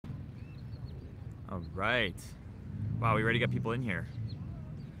All right. Wow, we already got people in here.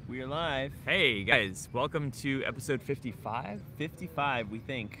 We are live. Hey guys, welcome to episode 55. 55, we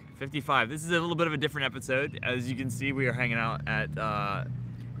think. 55. This is a little bit of a different episode. As you can see, we are hanging out at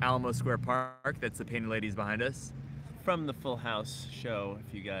Alamo Square Park. That's the Painted Ladies behind us. From the Full House show,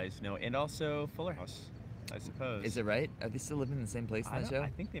 if you guys know. And also Fuller House, I suppose. Is it right? Are they still living in the same place in that show? I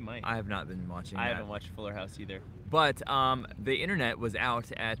think they might. I have not been watching I that. haven't watched Fuller House either. But the internet was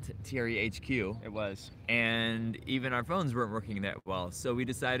out at TRE HQ. It was. And even our phones weren't working that well. So we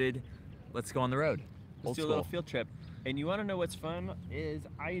decided, let's go on the road. Let's do a little field trip. And you want to know what's fun? Is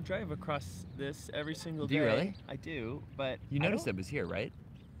I drive across this every single day. Do you really? I do, but You noticed it was here, right?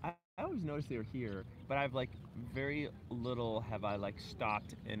 I always noticed they were here, but I've like very little have I like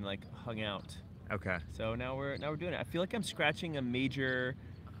stopped and like hung out. Okay. So now we're doing it. I feel like I'm scratching a major,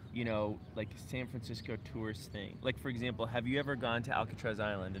 like San Francisco tourist thing. Like for example, have you ever gone to Alcatraz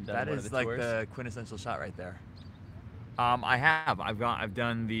Island and done That one of is the like tours? the quintessential shot right there. I have. I've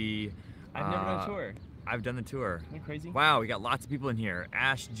done the. I've never done a tour. I've done the tour. Isn't that crazy? Wow, we got lots of people in here.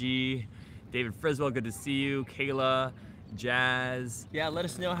 Ash G, David Friswell, good to see you. Kayla, Jazz. Yeah, let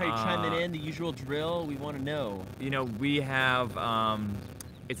us know how you're chiming in. The usual drill. We want to know. We have.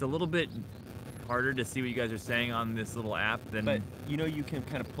 It's a little bit harder to see what you guys are saying on this little app than. But you can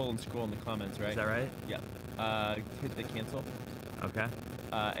kind of pull and scroll in the comments, right? Is that right? Yeah. Hit the cancel. Okay.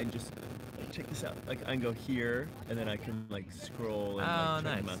 And just check this out. Like I can go here, and then I can like scroll and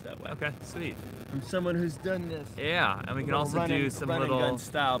check them out that way. Okay, sweet. From someone who's done this. Yeah, and we can also do some run little. and gun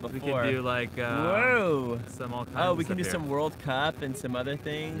style before. We can do like. Whoa. Some all kinds. Oh, of we can do stuff here. some World Cup and some other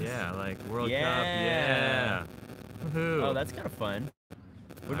things. Yeah, like World Cup. Yeah. Yeah. Woohoo. Oh, that's kind of fun.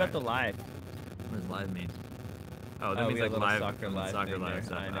 What about Alright. the live? What does live mean? Oh, that we means got like a little live soccer live soccer thing live there.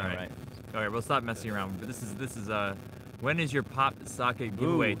 stuff. I know, All right. right? All right, we'll stop messing around. But this is when is your pop socket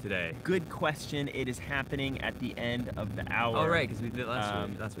giveaway Ooh, today? Good question. It is happening at the end of the hour. Oh, right, because we did it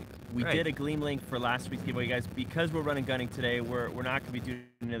last week. We Right. did a Gleam link for last week's giveaway, guys. Because we're running gunning today, we're not going to be doing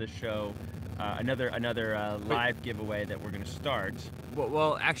another show, another live giveaway that we're going to start.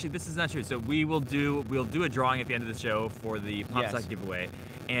 Well, actually, this is not true. So we'll do a drawing at the end of the show for the pop Yes. socket giveaway.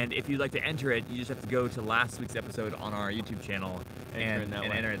 And if you'd like to enter it, you just have to go to last week's episode on our YouTube channel and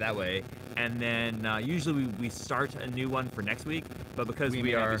enter it that way. And then usually we start a new one for next week, but because we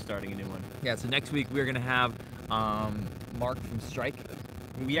we may are be starting a new one. Yeah, so next week we're gonna have Mark from Strike.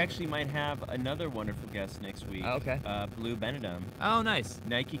 We actually might have another wonderful guest next week. Oh, okay. Blue Benedum, Oh, nice.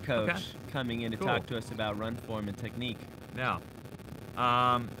 Nike coach, Okay. coming in to Cool. talk to us about run form and technique. Yeah.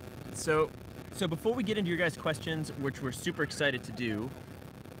 So So before we get into your guys' questions, which we're super excited to do,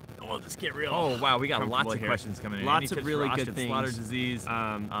 we'll just get real. oh wow, we got lots comfortable of here. questions coming in. Lots Any of tips really for good Osgood Slaughter things. disease.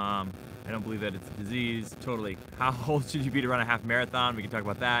 I don't believe that it's a disease. Totally. How old should you be to run a half marathon? We can talk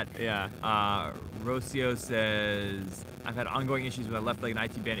about that. Yeah. Rocio says, I've had ongoing issues with my left leg and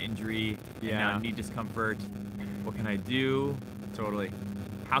IT band injury. And Yeah. now knee discomfort. What can I do? Totally.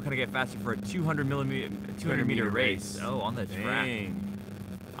 How can I get faster for a 200 meter race? Oh, on the track. Dang.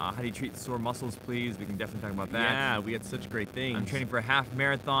 How do you treat sore muscles, please? We can definitely talk about that. Yeah, we had such great things. I'm training for a half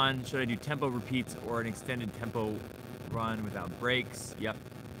marathon. Should I do tempo repeats or an extended tempo run without breaks? Yep.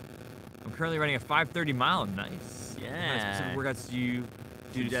 I'm currently running a 5:30 mile. Nice. What kind of Yeah. specific workouts do you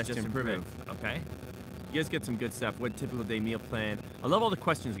do to Just just improve it. improve? Okay. You guys get some good stuff. What typical day meal plan? I love all the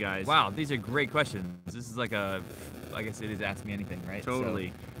questions, guys. Wow, these are great questions. This is like I guess it is Ask Me Anything, right? Totally.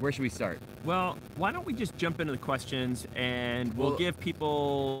 So, where should we start? Well, why don't we just jump into the questions and we'll Well- give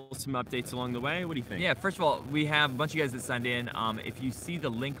people some updates along the way. What do you think? Yeah, first of all, we have a bunch of you guys that signed in. If you see the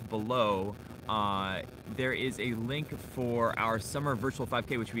link below, there is a link for our summer virtual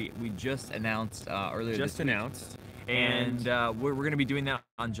 5K, which we just announced earlier Just this week. announced. And we're going to be doing that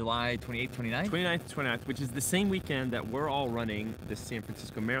on July 28th, 29th? 29th, which is the same weekend that we're all running the San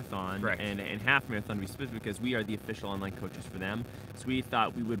Francisco Marathon Correct. and half marathon to be specific, because we are the official online coaches for them. So we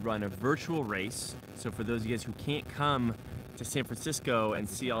thought we would run a virtual race. So for those of you guys who can't come to San Francisco and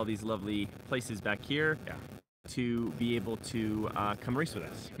see all these lovely places back here, Yeah. to be able to come race with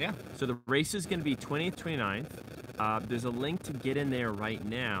us. Yeah. So the race is going to be 20th, 29th. There's a link to get in there right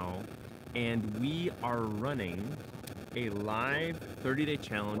now, and we are running a live 30-day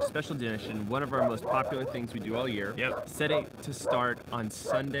challenge, special edition, one of our most popular things we do all year. Yep. Setting to start on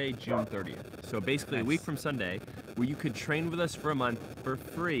Sunday, June 30th. So basically a Nice. week from Sunday, where you could train with us for a month for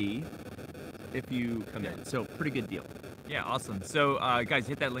free if you come in. So pretty good deal. Yeah, awesome. So, guys,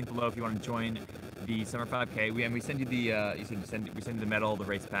 hit that link below if you want to join the Summer 5K. We send you the we send you the medal, the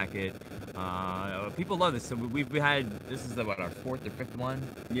race packet. People love this. So we've had, this is our 4th or 5th one.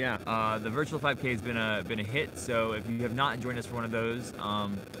 Yeah. The virtual 5K has been a hit. So if you have not joined us for one of those,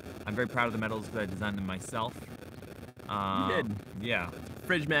 I'm very proud of the medals because I designed them myself. You did. Yeah.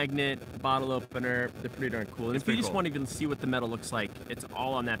 Fridge magnet, bottle opener, they're pretty darn cool. And if you just want to even see what the medal looks like, it's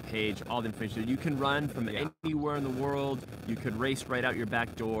all on that page, all the information. You can run from anywhere in the world. You could race right out your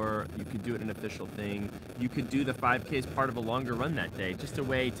back door. You could do it an official thing. You could do the 5K as part of a longer run that day. Just a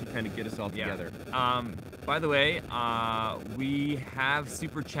way to kind of get us all together. By the way, we have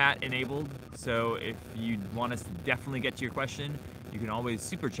Super Chat enabled. So if you want us to definitely get to your question, you can always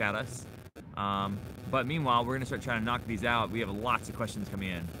Super Chat us. But meanwhile, we're going to start trying to knock these out. We have lots of questions coming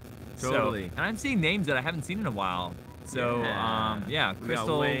in. Totally. So, and I'm seeing names that I haven't seen in a while. So, yeah,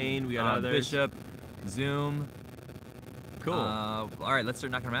 Crystal, we got Wayne, we got others. Bishop, Zoom. Cool. All right, let's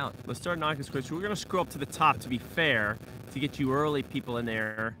start knocking them out. Let's start knocking some questions. We're going to scroll up to the top, to be fair, to get you early people in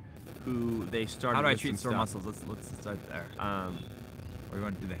there who they started. How do I treat sore muscles? Let's start there. Or you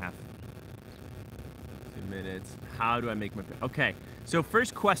want to do the half? 2 minutes. How do I make my... Okay. So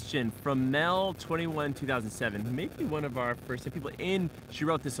first question from Mel212007, who may be one of our first people in. She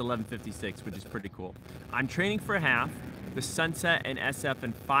wrote this 11:56, which is pretty cool. I'm training for a half, the Sunset and SF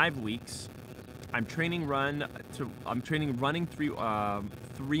in 5 weeks. I'm training running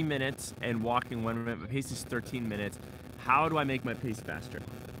 3 minutes and walking 1 minute. My pace is 13 minutes. How do I make my pace faster?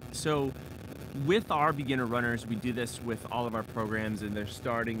 So with our beginner runners, we do this with all of our programs, and they're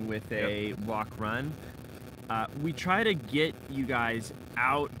starting with a walk run. We try to get you guys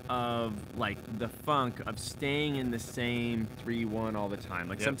out of like the funk of staying in the same 3-1 all the time.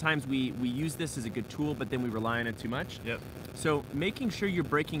 Like sometimes we use this as a good tool, but then we rely on it too much. So making sure you're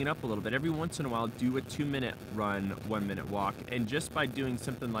breaking it up a little bit. Every once in a while, do a 2-minute run, 1-minute walk, and just by doing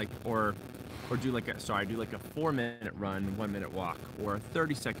something like, or do like a 4-minute run, 1-minute walk, or a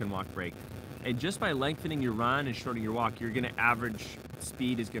 30-second walk break. And just by lengthening your run and shortening your walk, you're gonna average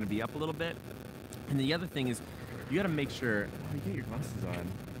speed is gonna be up a little bit. And the other thing is, you gotta make sure, oh, you get your glasses on.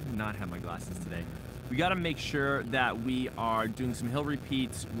 I do not have my glasses today. We gotta make sure that we are doing some hill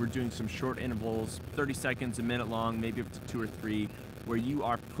repeats, we're doing some short intervals, 30 seconds, a minute long, maybe up to 2 or 3, where you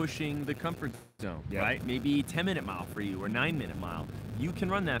are pushing the comfort zone, right? Maybe 10-minute mile for you or 9-minute mile. You can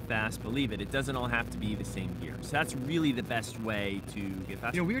run that fast, believe it. It doesn't all have to be the same gear. So that's really the best way to get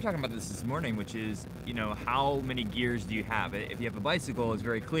faster. You know, we were talking about this morning, which is, you know, how many gears do you have? If you have a bicycle, it's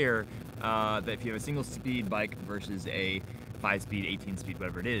very clear that if you have a single speed bike versus a 5-speed, 18-speed,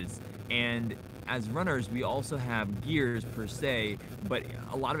 whatever it is. And as runners, we also have gears per se, but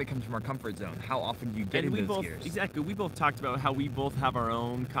a lot of it comes from our comfort zone. How often do you get in those gears? Exactly. We both talked about how we both have our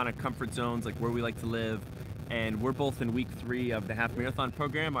own kind of comfort zones, like where we like to live. And we're both in week 3 of the half marathon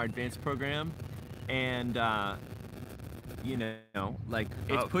program, our advanced program. And, you know, like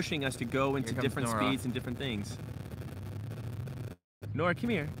it's pushing us to go into different speeds and different things. Nora, come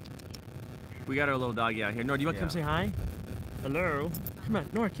here. We got our little doggy out here. Nora, do you want to come say hi? Hello. Come on,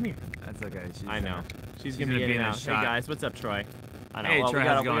 Nora, come here. That's okay. I know. She's gonna be in and out. Hey guys, what's up, Troy? I know. Hey, well, Troy, we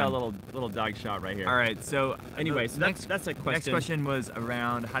got a little dog shot right here. All right. So anyway, so that's a question. Next question was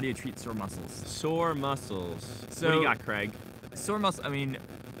around how do you treat sore muscles? Sore muscles. So what do you got, Craig? Sore muscles. I mean,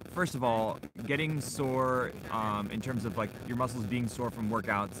 first of all, getting sore in terms of like your muscles being sore from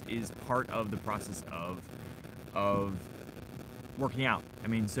workouts is part of the process of working out. I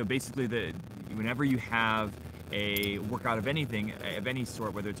mean, so basically, whenever you have a workout of anything, of any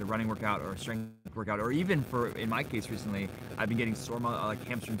sort, whether it's a running workout or a strength workout, or even in my case recently, I've been getting sore like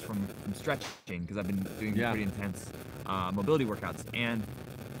hamstrings from stretching because I've been doing pretty intense mobility workouts. And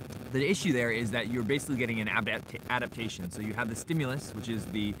the issue there is that you're basically getting an adaptation. So you have the stimulus, which is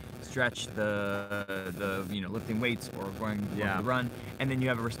the stretch, the lifting weights or going for the run, and then you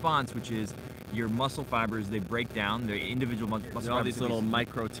have a response, which is your muscle fibers. They break down. The individual muscle fibers. All these little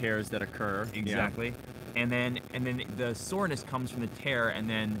micro tears that occur. Exactly. Yeah. And then the soreness comes from the tear, and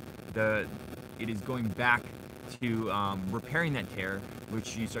then it is going back to repairing that tear,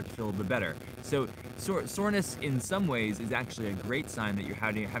 which you start to feel a little bit better. So soreness in some ways is actually a great sign that you're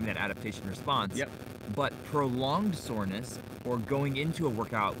having that adaptation response. Yep. But prolonged soreness or going into a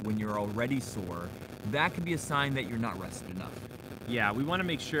workout when you're already sore, that could be a sign that you're not rested enough. Yeah, we want to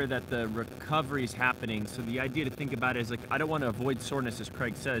make sure that the recovery is happening. So the idea to think about it is like, I don't want to avoid soreness, as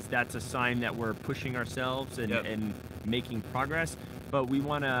Craig says. That's a sign that we're pushing ourselves and making progress. But we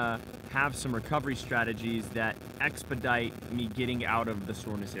want to have some recovery strategies that expedite me getting out of the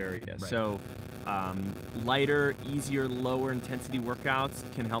soreness area. Right. So lighter, easier, lower intensity workouts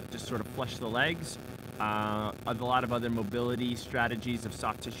can help just sort of flush the legs. a lot of other mobility strategies of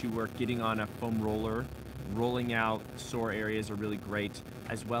soft tissue work, getting on a foam roller, rolling out sore areas are really great,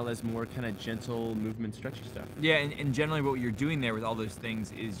 as well as more kind of gentle movement, stretchy stuff. Yeah, and generally what you're doing there with all those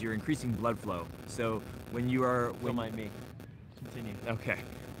things is you're increasing blood flow. So when you are Don't mind me. Continue. okay,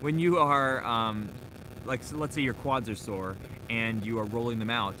 when you are like, so let's say your quads are sore and you are rolling them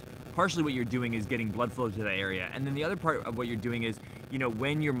out, partially what you're doing is getting blood flow to that area, and then the other part of what you're doing is, you know,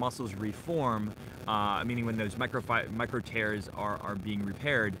 when your muscles reform, meaning when those micro tears are being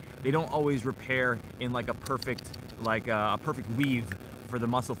repaired, they don't always repair in like a perfect weave for the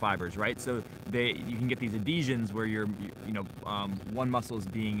muscle fibers, right? So you can get these adhesions where one muscle is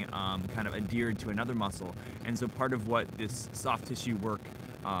being kind of adhered to another muscle, and so part of what this soft tissue work,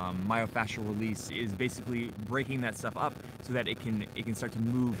 myofascial release, is basically breaking that stuff up so that it can start to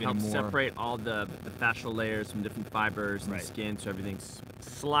move in a Help more separate all the fascial layers from different fibers and Right. the skin, so everything's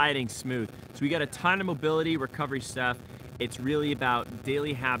sliding smooth. So we got a ton of mobility recovery stuff. It's really about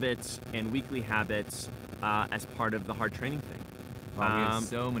daily habits and weekly habits as part of the hard training thing. Wow, we have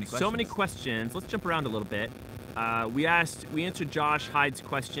so many questions. So many questions. Let's jump around a little bit. We answered Josh Hyde's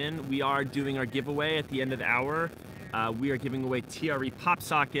question. We are doing our giveaway at the end of the hour. We are giving away TRE pop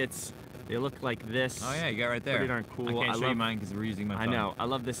sockets. They look like this. Oh yeah, you got it right there. Pretty darn cool. I can't show you love- mine because we're using my phone. I know. I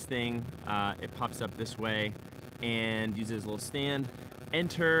love this thing. It pops up this way and uses a little stand.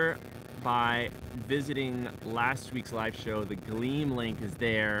 Enter by visiting last week's live show. The Gleam link is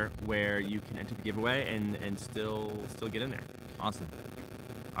there where you can enter the giveaway and still get in there. Awesome.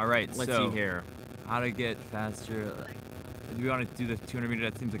 All right, Let's so see here. how to get faster? Do we want to do the 200 meter?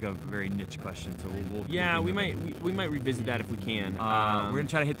 That seems like a very niche question, so we'll Yeah, we'll we think of it. might revisit that if we can. We're gonna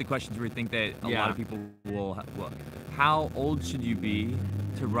try to hit the questions where we think that a Yeah. lot of people will. How old should you be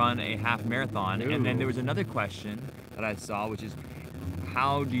to run a half marathon? And then Ooh. there was another question that I saw, which is,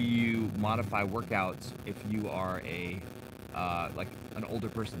 how do you modify workouts if you are like an older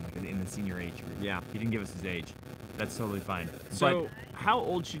person, like in the senior age group? Yeah. He didn't give us his age. That's totally fine. So, how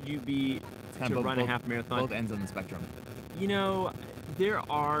old should you be Kind to of run a half marathon? both ends on the spectrum. You know, there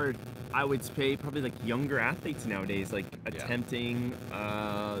are, I would say, probably like younger athletes nowadays, like attempting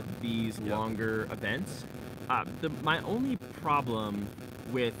these Yep. longer events. My only problem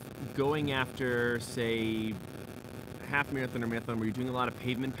with going after, say, half marathon or marathon where you're doing a lot of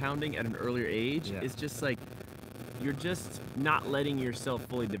pavement pounding at an earlier age Yeah. is just like you're just not letting yourself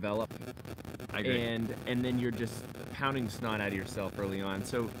fully develop, I agree. and then you're just pounding the snot out of yourself early on.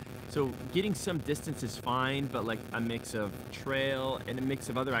 So getting some distance is fine, but like a mix of trail and a mix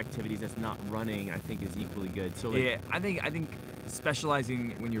of other activities that's not running, I think, is equally good. So like, Yeah, I think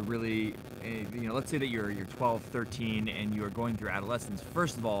specializing when you're really, let's say that you're 12, 13, and you are going through adolescence.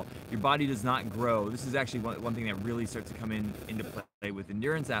 First of all, your body does not grow. This is actually one thing that really starts to come into play with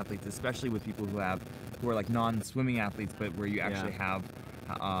endurance athletes, especially with people who are like non-swimming athletes, but where you actually have.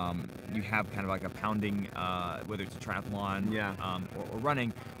 You have kind of like a pounding, whether it's a triathlon or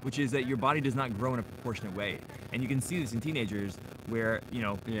running, which is that your body does not grow in a proportionate way. And you can see this in teenagers where, you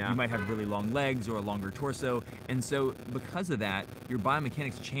might have really long legs or a longer torso. And so because of that, your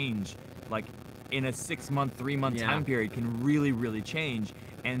biomechanics change, like in a 6-month, 3-month time period can really, really change.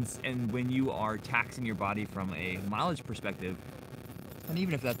 And when you are taxing your body from a mileage perspective, and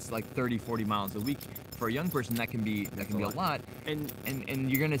even if that's like 30, 40 miles a week, for a young person, that can be a lot. And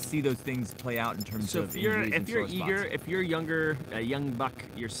you're gonna see those things play out in terms of injuries and sore spots. if you're younger, a young buck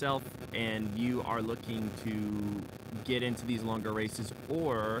yourself, and you are looking to get into these longer races,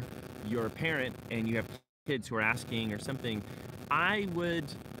 or you're a parent and you have kids who are asking or something,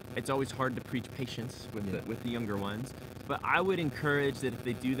 it's always hard to preach patience with the younger ones, but I would encourage that if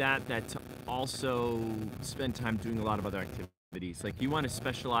they do that to also spend time doing a lot of other activities. Like you want to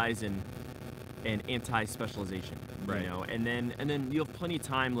specialize in anti-specialization, Right. and then you'll have plenty of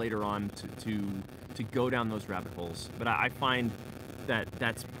time later on to go down those rabbit holes. But I find that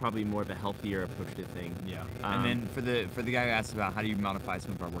that's probably more of a healthier approach to thing. Yeah. And then for the guy who asked about how do you modify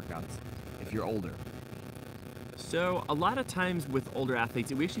some of our workouts if you're older. So a lot of times with older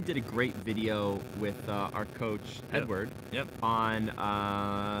athletes, we actually did a great video with our coach Edward Yep. on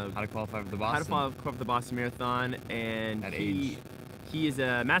How to qualify for the Boston. how to qualify for the Boston Marathon, and At he is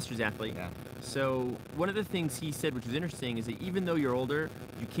a master's athlete. Yeah. So one of the things he said, which was interesting, is that even though you're older,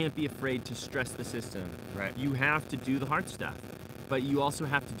 you can't be afraid to stress the system. Right. You have to do the hard stuff, but you also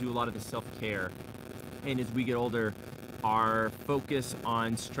have to do a lot of the self-care. And as we get older, our focus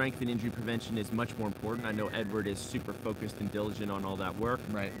on strength and injury prevention is much more important. I know Edward is super focused and diligent on all that work,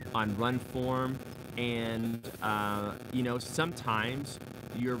 Right. on run form, and sometimes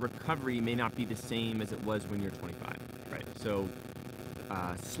your recovery may not be the same as it was when you're 25. Right. So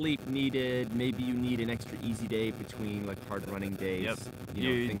sleep needed. Maybe you need an extra easy day between like hard running days. Yep. You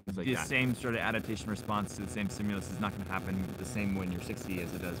know, things like the that. same sort of adaptation response to the same stimulus is not going to happen the same when you're 60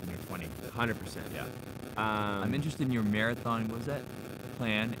 as it does when you're 20. 100%. Yeah. I'm interested in your marathon. What was that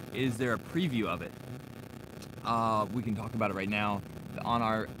plan? Is there a preview of it? We can talk about it right now on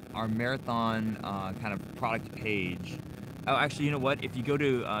our marathon kind of product page. Oh, actually, you know what? If you go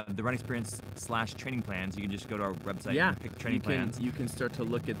to the Run Experience /training plans, you can just go to our website and pick training plans. You can start to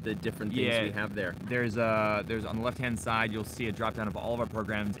look at the different things we have there. There's on the left-hand side, you'll see a drop-down of all of our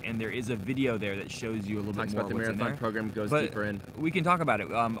programs, and there is a video there that shows you a little bit more about the what's in marathon there. program, goes But deeper in. we can talk about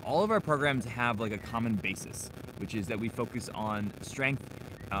it. All of our programs have like a common basis, which is that we focus on strength,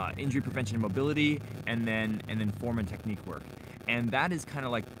 injury prevention and mobility, and then form and technique work. And that is kind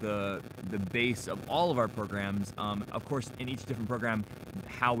of like the base of all of our programs. Of course, in each different program,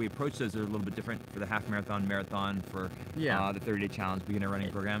 how we approach those are a little bit different for the half marathon, for the 30-day challenge beginner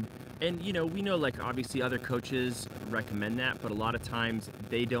running program. And you know, we know like obviously other coaches recommend that, but a lot of times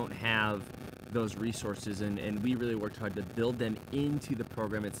they don't have those resources, and we really worked hard to build them into the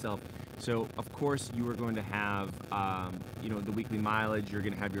program itself. So of course you are going to have you know, the weekly mileage, you're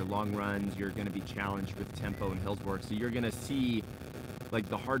going to have your long runs, you're going to be challenged with tempo and hills work, so you're going to see like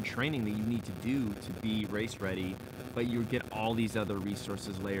the hard training that you need to do to be race ready, but you get all these other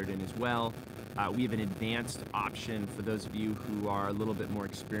resources layered in as well. We have an advanced option for those of you who are a little bit more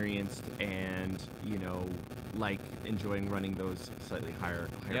experienced and, you know, like enjoying running those slightly higher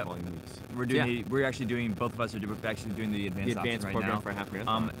volume weeks. We're actually doing, both of us are actually doing the advanced option right program now. for half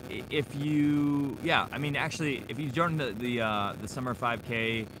marathon. If you, I mean, actually, if you join the summer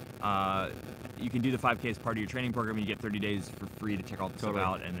 5K, you can do the 5K as part of your training program. You get 30 days for free to check all the stuff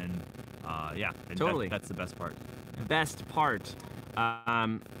out, and then that's the best part. Best part.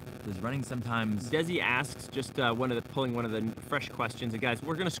 Does running sometimes... Desi asks, just pulling one of the fresh questions. And guys,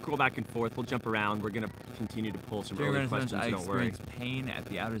 we're going to scroll back and forth. We'll jump around. We're going to continue to pull some early questions, I don't worry. experience pain at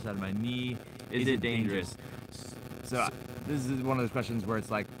the outer side of my knee. Is it dangerous? So this is one of those questions where it's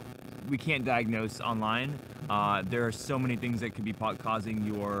like, we can't diagnose online. There are so many things that could be causing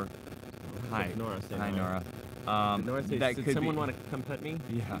your... Hi, Nora. Hi, Nora. Nora says, did someone want to come pet me?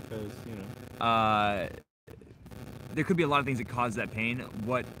 Yeah. Because, you know... there could be a lot of things that cause that pain.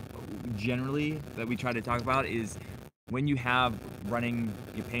 What generally that we try to talk about is when you have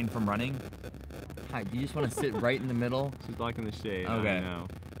your pain from running. Hi, do you just want to sit right in the middle? She's blocking the shade. Okay. I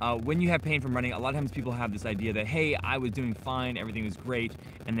know. When you have pain from running, a lot of times people have this idea that, hey, I was doing fine, everything was great,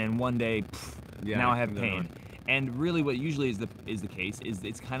 and then one day, now I have pain. And really what usually is the case is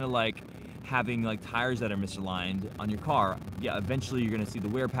it's kind of like having like tires that are misaligned on your car. Yeah, eventually you're going to see the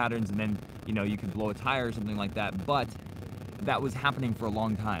wear patterns, and then, you know, you could blow a tire or something like that, but that was happening for a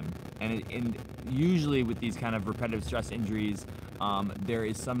long time. And usually with these kind of repetitive stress injuries, there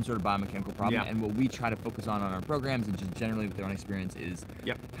is some sort of biomechanical problem. Yeah. And what we try to focus on our programs, and just generally with their own experience, is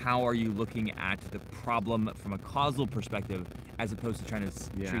how are you looking at the problem from a causal perspective, as opposed to trying to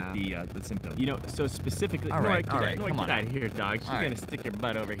treat the symptom. You know, so specifically, all right, get come on out of here, dog. She's gonna stick your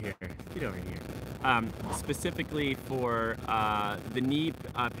butt over here. Get over here. Specifically for the knee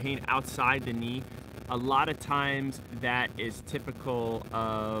pain outside the knee, a lot of times that is typical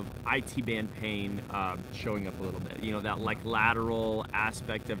of IT band pain showing up a little bit. You know, that like lateral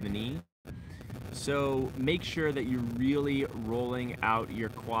aspect of the knee. So make sure that you're really rolling out your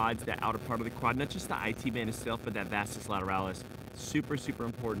quads, the outer part of the quad, not just the IT band itself, but that vastus lateralis. Super, super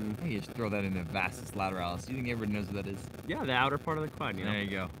important. Hey, you just throw that in the vastus lateralis. Do you think everybody knows what that is? Yeah, the outer part of the quad, you know? There you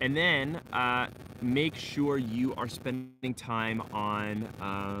go. And then make sure you are spending time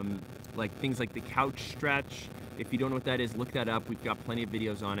on like things like the couch stretch. If you don't know what that is, look that up. We've got plenty of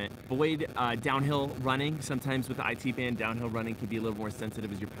videos on it. Avoid downhill running. Sometimes with the IT band, downhill running can be a little more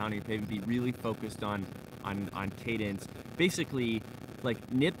sensitive as you're pounding your pavement. Be really focused on cadence. Basically,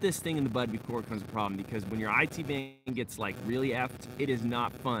 like nip this thing in the bud before it becomes a problem, because when your IT band gets like really effed, it is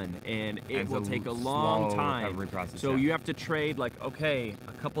not fun, and it will take a long time. So you have to trade like, okay,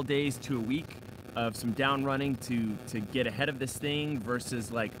 a couple days to a week of some down running to get ahead of this thing versus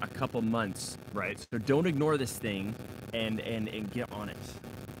like a couple months. Right. So don't ignore this thing and get on it.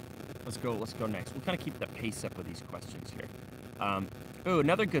 Let's go next. We'll kind of keep the pace up with these questions here. Oh,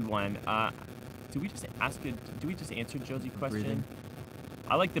 another good one. Did we just answer Josie's question? Breathing.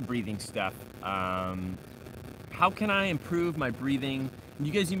 I like the breathing stuff. How can I improve my breathing?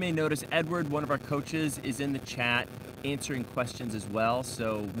 You may notice Edward, one of our coaches, is in the chat answering questions as well.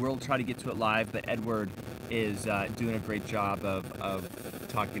 So we'll try to get to it live, but Edward is doing a great job of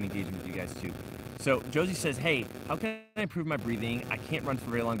talking and engaging with you guys too. So Josie says, hey, how can I improve my breathing? I can't run for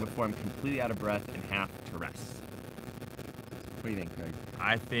very long before I'm completely out of breath and have to rest. What do you think, Craig?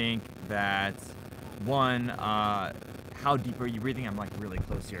 I think that one, how deep are you breathing? I'm like really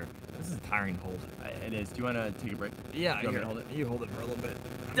close here. This is a tiring hold. It is. Do you want to take a break? Yeah, You want me to hold it? You hold it for a little bit.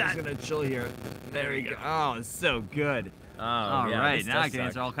 I'm just gonna chill here. There we go. Oh, it's so good. Oh, All yeah, right, this now I does can suck.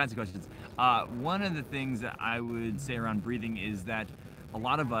 answer all kinds of questions. One of the things that I would say around breathing is that a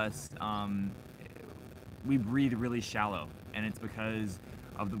lot of us, we breathe really shallow, and it's because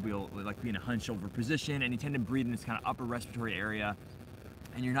of the wheel, like being a hunched over position, and you tend to breathe in this kind of upper respiratory area,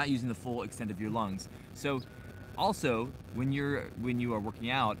 and you're not using the full extent of your lungs. So, also when you are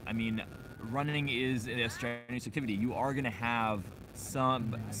working out, I mean, running is a strenuous activity. You are going to have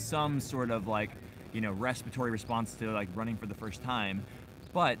some sort of like, respiratory response to like running for the first time,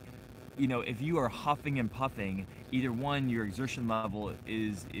 but if you are huffing and puffing, either one, your exertion level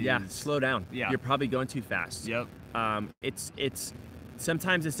is Yeah, slow down. Yeah. You're probably going too fast. Yep. It's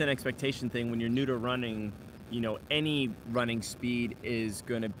sometimes it's an expectation thing when you're new to running. Any running speed is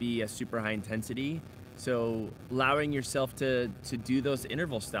going to be a super high intensity. So allowing yourself to do those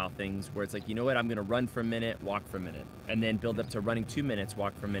interval style things where it's like, you know what, I'm going to run for a minute, walk for a minute, and then build up to running 2 minutes,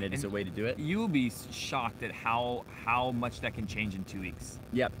 walk for a minute is a way to do it. You will be shocked at how much that can change in 2 weeks.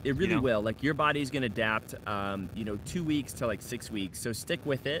 Yep, it really know? will. Like your body's going to adapt, 2 weeks to like 6 weeks. So stick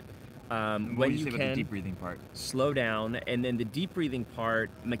with it. What When do you you say about the can, deep breathing part? slow down. And then the deep breathing part,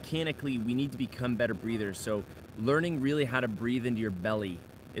 mechanically, we need to become better breathers. So learning really how to breathe into your belly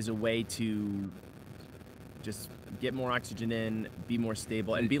is a way to just get more oxygen in, be more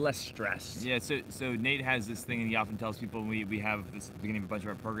stable, and be less stressed. Yeah, so Nate has this thing, and he often tells people, we have this at the beginning of a bunch of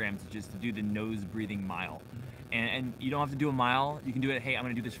our programs, just to do the nose breathing mile. And you don't have to do a mile. You can do it, hey, I'm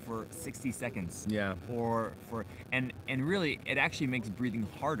gonna do this for 60 seconds. Yeah. And really, it actually makes breathing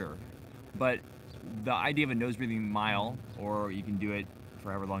harder. But the idea of a nose breathing mile, or you can do it for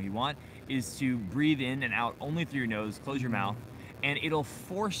however long you want, is to breathe in and out only through your nose, close your mouth, and it'll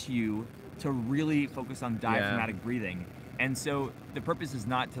force you to really focus on diaphragmatic breathing. And so the purpose is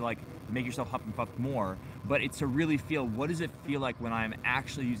not to like make yourself huff and puff more, but it's to really feel, what does it feel like when I'm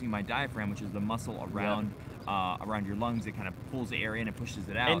actually using my diaphragm, which is the muscle around around your lungs. It kind of pulls the air in and pushes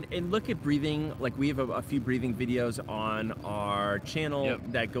it out. And look at breathing. Like we have a few breathing videos on our channel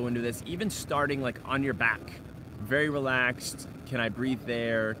that go into this, even starting like on your back. Very relaxed. Can I breathe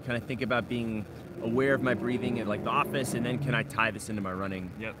there? Can I think about being aware of my breathing at like the office, and then can I tie this into my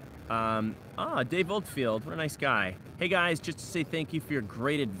running? Dave Oldfield, what a nice guy. Hey guys, just to say thank you for your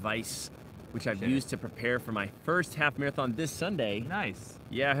great advice, which I've used to prepare for my first half marathon this Sunday. Nice.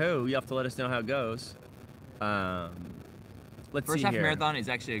 Yahoo! You have to let us know how it goes. Let's First see half here. marathon is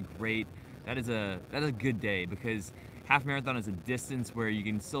actually a great. That is a good day, because half marathon is a distance where you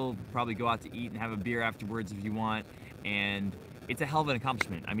can still probably go out to eat and have a beer afterwards if you want, and it's a hell of an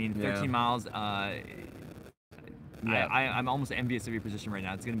accomplishment. I mean, 13 miles. I'm almost envious of your position right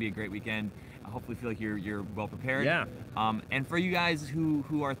now. It's going to be a great weekend. I hopefully feel like you're well prepared. Yeah. And for you guys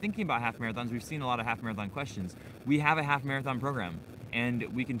who are thinking about half marathons, we've seen a lot of half marathon questions. We have a half marathon program, and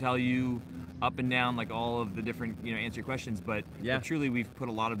we can tell you up and down like all of the different answer your questions. But truly, we've put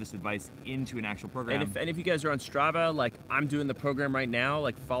a lot of this advice into an actual program. And if you guys are on Strava, like I'm doing the program right now,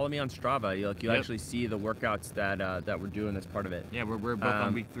 like follow me on Strava. You'll actually see the workouts that we're doing as part of it. Yeah, we're both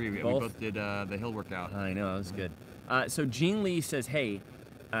on week 3. We both did the hill workout. I know, that was good. So Jean Lee says, hey,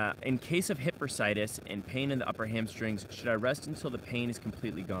 in case of hip bursitis and pain in the upper hamstrings, should I rest until the pain is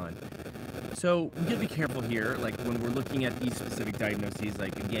completely gone? So we gotta be careful here, like when we're looking at these specific diagnoses,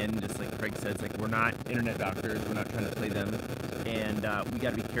 like again, just like Craig says, like we're not internet doctors, we're not trying to play them, and we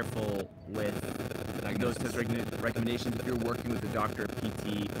gotta be careful with those types of recommendations. If you're working with a doctor or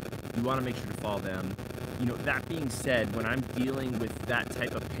PT, you wanna make sure to follow them. That being said, when I'm dealing with that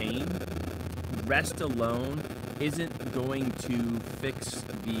type of pain, rest alone isn't going to fix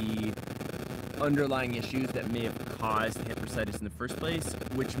the underlying issues that may have caused hip bursitis in the first place,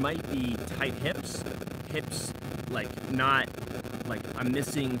 which might be tight hips, like not like I'm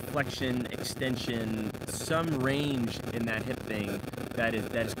missing flexion, extension, some range in that hip thing that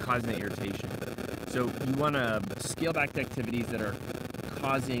is causing the irritation. So you want to scale back the activities that are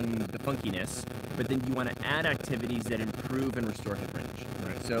causing the funkiness, but then you want to add activities that improve and restore hip range.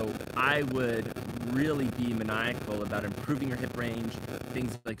 Right. So I would really be maniacal about improving your hip range,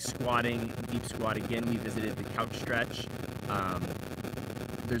 things like squatting, deep squat. Again, we visited the couch stretch.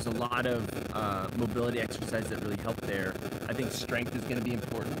 There's a lot of mobility exercises that really help there. I think strength is going to be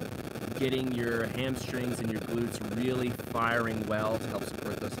important. Getting your hamstrings and your glutes really firing well to help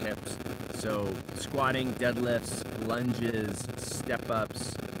support those hips. So squatting, deadlifts, lunges,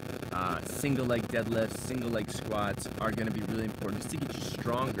 step-ups, single leg deadlifts, single leg squats are going to be really important just to get you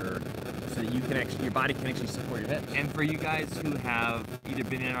stronger so that you can actually, your body can actually support your hips. And for you guys who have either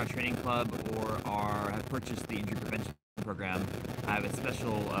been in our training club or have purchased the injury prevention program, I have a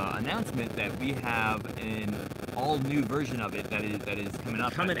special announcement that we have an all-new version of it that is coming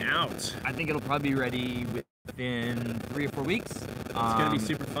up. I think it'll probably be ready within 3 or 4 weeks. It's gonna be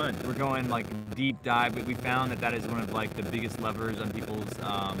super fun. We're going like deep dive, but we found that is one of like the biggest levers on people's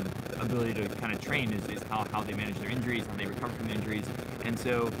ability to kind of train is how they manage their injuries, how they recover from injuries. And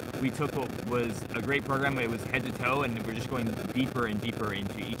so we took what was a great program. It was head to toe, and we're just going deeper and deeper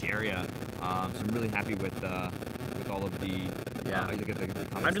into each area. So I'm really happy with all of the look at the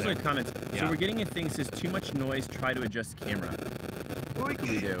comments. I'm just looking at comments. Yeah. So we're getting a thing that says too much noise. Try to adjust camera. What can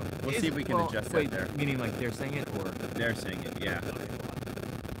we do? We'll see if we can adjust that there. Meaning like they're saying it or they're saying it? Yeah.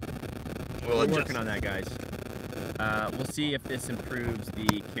 We're working on that, guys. We'll see if this improves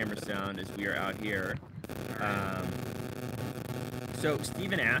the camera sound as we are out here. So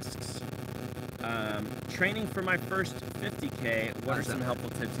Steven asks, training for my first 50K, what are some helpful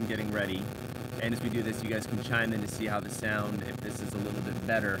tips in getting ready? And as we do this, you guys can chime in to see how the sound, if this is a little bit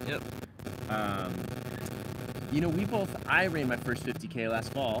better. Yep. You know, I ran my first 50K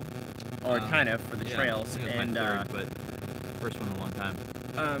last fall, or kind of, for the trails. And but first one in a long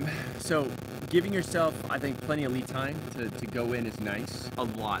time. So giving yourself, I think, plenty of lead time to go in is nice. A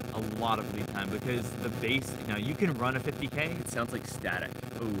lot of lead time, because the base, now you can run a 50K. It sounds like static.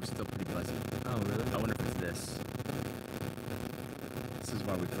 Ooh, still pretty buzzy. Oh, really? I wonder if it's this. This is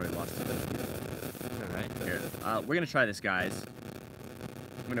why we probably lost a bit of people. All right. Here, we're gonna try this, guys.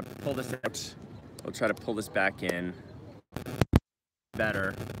 I'm gonna pull this out. We'll try to pull this back in.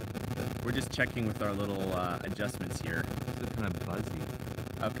 Better. We're just checking with our little adjustments here. This is kind of buzzy.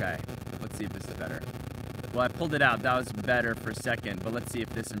 Okay, let's see if this is better. Well, I pulled it out. That was better for a second, but let's see if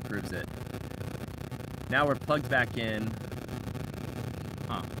this improves it. Now we're plugged back in.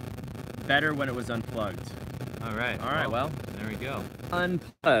 Huh. Better when it was unplugged. All right. All right, well. There we go.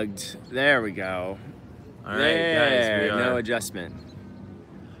 Unplugged. There we go. All right, guys. No adjustment.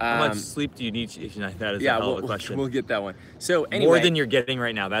 How much sleep do you need? That is a hell of a question. We'll get that one. So anyway, more than you're getting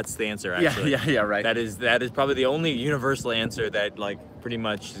right now. That's the answer, actually. Yeah, right. That is probably the only universal answer that like pretty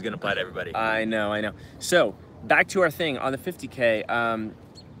much is gonna apply to everybody. I know. So back to our thing on the 50K.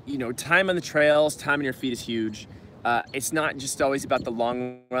 You know, time on the trails, time on your feet is huge. It's not just always about the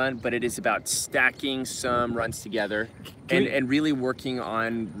long run, but it is about stacking some runs together and really working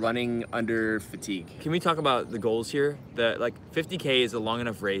on running under fatigue. Can we talk about the goals here? Like 50K is a long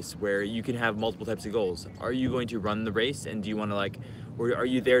enough race where you can have multiple types of goals. Are you going to run the race, and do you want to or are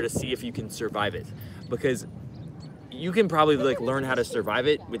you there to see if you can survive it? Because you can probably learn how to survive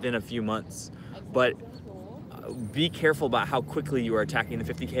it within a few months, but be careful about how quickly you are attacking the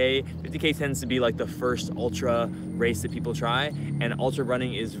 50K. 50K tends to be like the first ultra race that people try, and ultra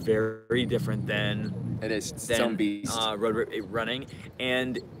running is very different than some beast. Road running.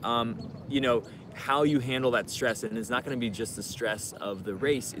 And you know how you handle that stress, and it's not going to be just the stress of the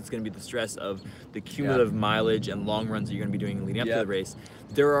race, it's going to be the stress of the cumulative mileage and long runs that you're going to be doing leading up to the race.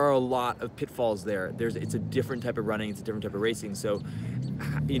 There are a lot of pitfalls there. It's a different type of running, it's a different type of racing. So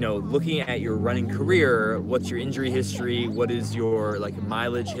you know, looking at your running career, what's your injury history, what is your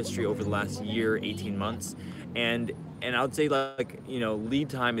mileage history over the last year, 18 months, and I would say you know, lead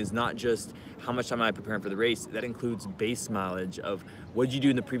time is not just how much time am I preparing for the race. That includes base mileage of what did you do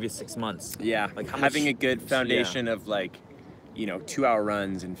in the previous 6 months. Yeah, having a good foundation of you know, 2-hour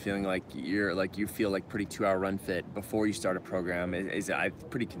runs and feeling like you feel like pretty 2-hour run fit before you start a program is a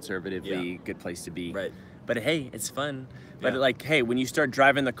pretty conservatively good place to be. Right. But hey, it's fun. But hey, when you start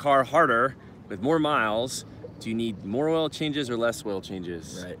driving the car harder with more miles, do you need more oil changes or less oil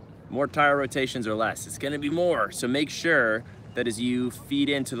changes? Right. More tire rotations or less? It's gonna be more. So make sure that as you feed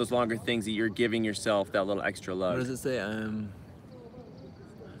into those longer things that you're giving yourself that little extra love. What does it say? Talking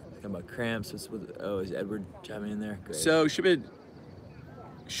about cramps. Is Edward chiming in there? Great. So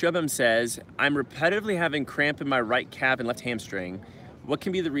Shubham says, I'm repetitively having cramp in my right calf and left hamstring. What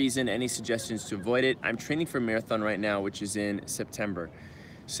can be the reason? Any suggestions to avoid it? I'm training for a marathon right now, which is in September.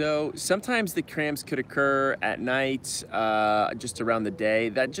 So sometimes the cramps could occur at night, just around the day.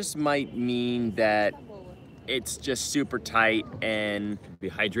 That just might mean that it's just super tight and it could be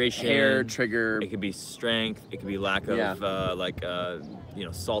hydration, hair trigger. It could be strength. It could be lack of you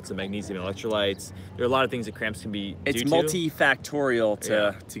know, salts and magnesium electrolytes. There are a lot of things that cramps can be. It's multifactorial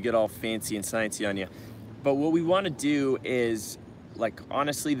to get all fancy and sciencey on you. But what we want to do is,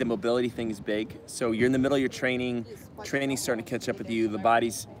 honestly, the mobility thing is big. So you're in the middle of your training's starting to catch up with you. The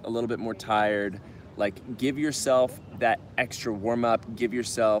body's a little bit more tired. Give yourself that extra warm up. Give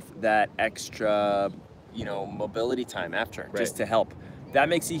yourself that extra, you know, mobility time after, just to help. that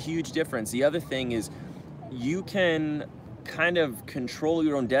makes a huge difference. The other thing is you can kind of control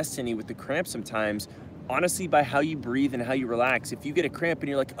your own destiny with the cramp sometimes, honestly, by how you breathe and how you relax. If you get a cramp and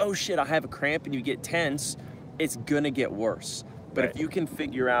you're like, oh shit, I have a cramp, and you get tense, it's gonna get worse. But if you can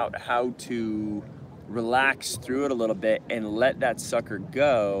figure out how to relax through it a little bit and let that sucker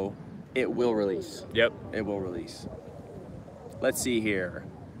go, it will release. Yep. It will release. Let's see here.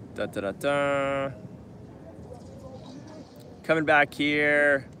 Da da da da. Coming back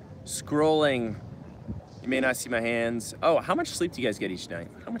here, scrolling. You may not see my hands. Oh, how much sleep do you guys get each night?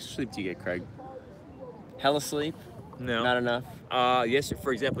 How much sleep do you get, Craig? Hella sleep? No. Not enough? Yes.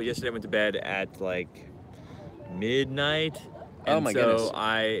 For example, yesterday I went to bed at like midnight. Oh And my so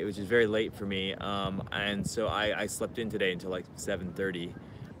goodness. which is very late for me. And so I slept in today until like 7:30.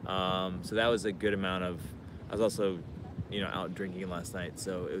 So that was a good amount of. I was also, out drinking last night.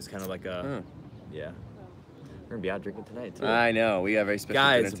 So it was kind of like a, yeah. We're gonna be out drinking tonight too. I know. We have a very special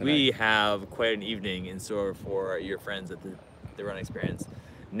dinner Guys, tonight. we have quite an evening in store for your friends at the Run Experience.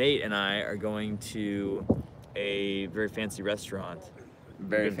 Nate and I are going to a very fancy restaurant.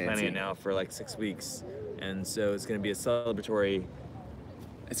 Very We've been fancy. planning it now for like 6 weeks, and so it's going to be a celebratory.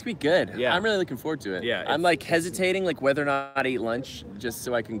 It's gonna be good. Yeah. I'm really looking forward to it. Yeah, I'm like hesitating, like whether or not I eat lunch, just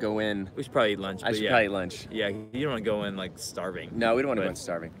so I can go in. We should probably eat lunch. I but should yeah. probably eat lunch. Yeah, you don't want to go in like starving. No, we don't want to But- go in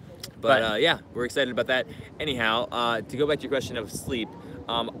starving. But yeah, we're excited about that. Anyhow, to go back to your question of sleep,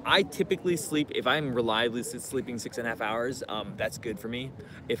 I typically sleep, if I'm reliably sleeping 6.5 hours, that's good for me.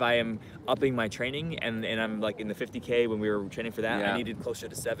 If I am upping my training and I'm like in the 50K when we were training for that, Yeah. I needed closer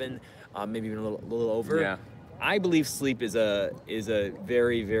to 7, maybe even a little over. Yeah. I believe sleep is a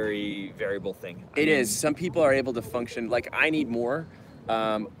very, very variable thing. It is. Some people are able to function. Like I need more.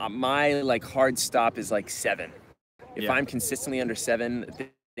 My like hard stop is like 7. If Yeah. I'm consistently under 7,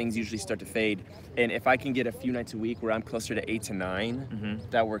 things usually start to fade. And if I can get a few nights a week where I'm closer to 8 to 9,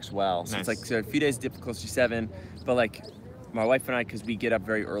 that works well. So it's Nice. like so a few days dip closer to 7, but like my wife and I, because we get up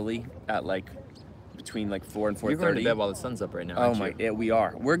very early at like between like 4 and 4:30. You're going to bed while the sun's up right now. Oh aren't my, you? yeah, we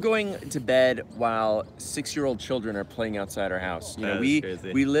are. We're going to bed while 6-year-old children are playing outside our house. You know, That is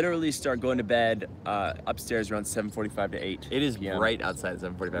crazy. we literally start going to bed upstairs around 7:45 to 8. It is p.m. bright outside at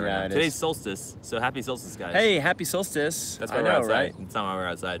 7:45 right Yeah, now. it Today's is. solstice, so happy solstice, guys. Hey, happy solstice. That's why I we're know, outside. right? It's not why we're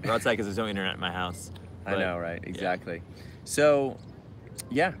outside. We're outside because there's no internet in my house. I But- know, right? Exactly. So,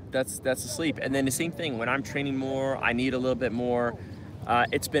 yeah, that's asleep. And then the same thing when I'm training more, I need a little bit more.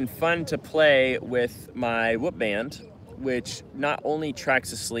 It's been fun to play with my Whoop Band, which not only tracks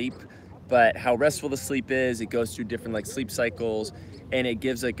the sleep, but how restful the sleep is. It goes through different like sleep cycles, and it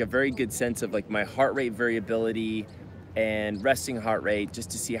gives like a very good sense of like my heart rate variability and resting heart rate, just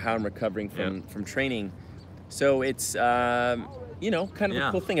to see how I'm recovering from training. So it's kind of Yeah.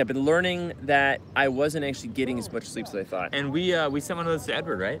 a cool thing. I've been learning that I wasn't actually getting as much sleep as I thought. And we sent one of those to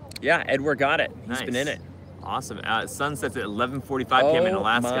Edward, right? Yeah, Edward got it. He's Nice. been in it. Awesome. Sun sets at 11:45 p.m. in Oh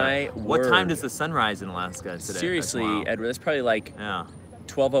Alaska. my What time word. does the sun rise in Alaska today? Seriously, That's wild. Edward, that's probably like Yeah.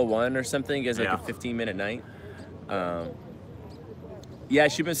 12:01 or something. It's like Yeah. a 15-minute night. Yeah,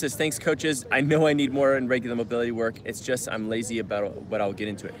 Shubham says, thanks, coaches. I know I need more in regular mobility work. It's just I'm lazy about what I'll get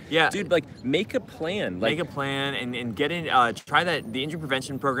into it. Yeah. Dude, like, make a plan. Like, Make a plan and get in. Try the injury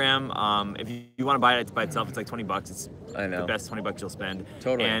prevention program. If you want to buy it by itself, it's like $20. It's I know. the best $20 you'll spend.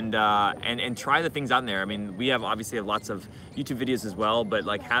 Totally. And try the things out in there. I mean, we have lots of YouTube videos as well, but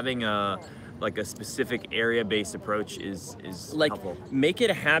like having a specific area-based approach is like helpful. make it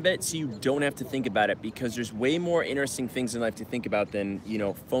a habit so you don't have to think about it, because there's way more interesting things in life to think about than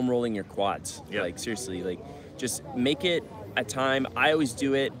foam rolling your quads. Yep. Like seriously, like just make it a time. I always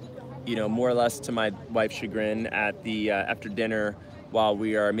do it more or less to my wife's chagrin at the after dinner while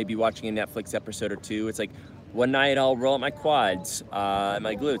we are maybe watching a Netflix episode or two. It's like one night I'll roll up my quads and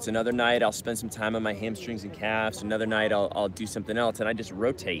my glutes, another night I'll spend some time on my hamstrings and calves, another night I'll do something else, and I just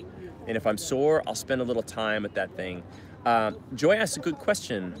rotate. And if I'm sore, I'll spend a little time with that thing. Joy asked a good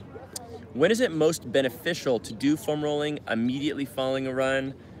question. When is it most beneficial to do foam rolling immediately following a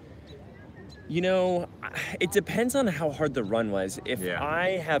run? It depends on how hard the run was. If Yeah.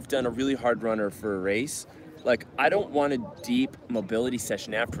 I have done a really hard runner for a race, like I don't want a deep mobility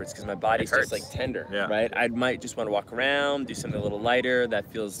session afterwards because my body's just hurts. like tender, Yeah. right? I might just want to walk around, do something a little lighter that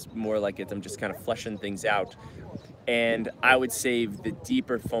feels more like I'm just kind of fleshing things out. And I would save the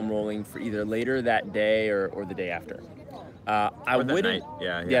deeper foam rolling for either later that day or the day after. I Or that wouldn't. night.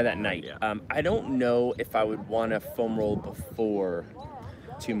 Yeah, Yeah, that night. Yeah. I don't know if I would want to foam roll before.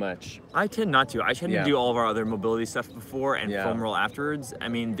 too much? I tend not to. I tend Yeah. to do all of our other mobility stuff before and Yeah. foam roll afterwards. I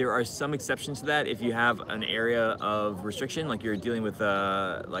mean, there are some exceptions to that. If you have an area of restriction, like you're dealing with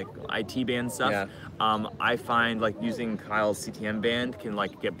like IT band stuff, Yeah. I find like using Kyle's CTM band can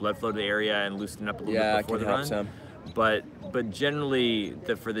like get blood flow to the area and loosen up a little Yeah, bit it before can the help run. some. But generally,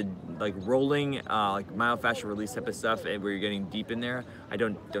 for the like rolling, like myofascial release type of stuff, where you're getting deep in there, I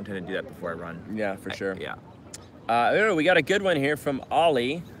don't tend to do that before I run. Yeah, for sure. Yeah. We got a good one here from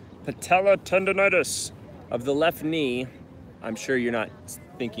Ollie. Patella tendonitis of the left knee. I'm sure you're not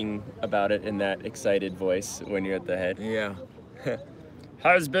thinking about it in that excited voice when you're at the head. Yeah.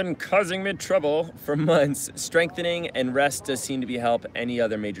 Has been causing me trouble for months. Strengthening and rest does seem to be help. Any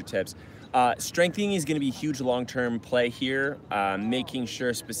other major tips? Strengthening is going to be a huge long-term play here. Making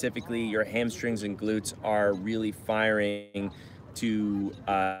sure specifically your hamstrings and glutes are really firing to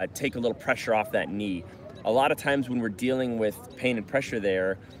take a little pressure off that knee. A lot of times when we're dealing with pain and pressure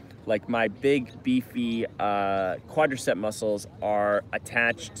there, like my big beefy quadricep muscles are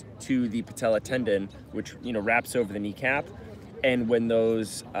attached to the patella tendon, which wraps over the kneecap. And when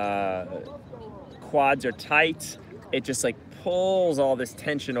those quads are tight, it just like pulls all this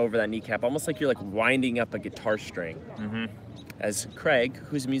tension over that kneecap, almost like you're like winding up a guitar string. Mm-hmm. As Craig,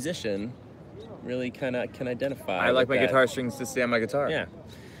 who's a musician, really kind of can identify. I like with my that. guitar strings to stay on my guitar. Yeah.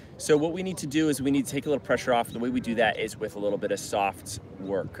 So what we need to do is we need to take a little pressure off. The way we do that is with a little bit of soft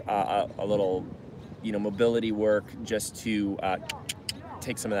work, a little, mobility work, just to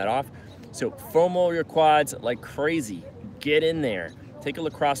take some of that off. So foam roll your quads like crazy. Get in there. Take a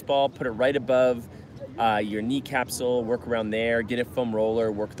lacrosse ball, put it right above your knee capsule, work around there, get a foam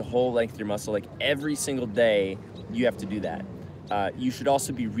roller, work the whole length of your muscle. Like every single day, you have to do that. You should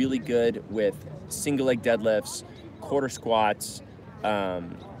also be really good with single leg deadlifts, quarter squats,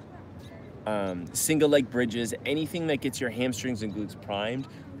 single leg bridges, anything that gets your hamstrings and glutes primed,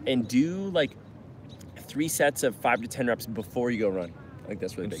 and do like 3 sets of 5 to 10 reps before you go run. I think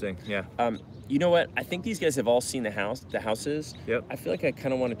that's really Interesting. big. Yeah. You know what? I think these guys have all seen the houses. Yep. I feel like I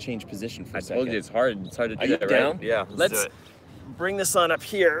kind of want to change position for a I second. told you it's hard. It's hard to Are do you that, down? right? Yeah. Let's do it. bring this on up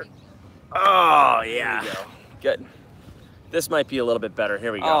here. Oh, yeah. Good. This might be a little bit better.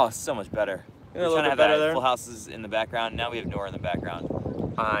 Here we go. Oh, so much better. A We're little trying to bit have better that there? Full Houses in the background. Now we have Nora in the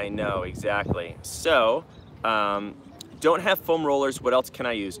background. I know, exactly. So, don't have foam rollers. What else can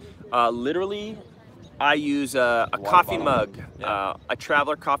I use? Literally, I use a coffee mug, Yeah. a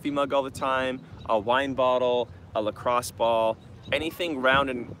Traveler coffee mug all the time, a wine bottle, a lacrosse ball, anything round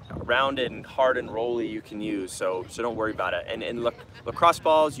and hard and rolly you can use. So don't worry about it. And lacrosse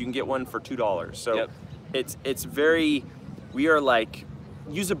balls, you can get one for $2. So Yep. it's very, we are like,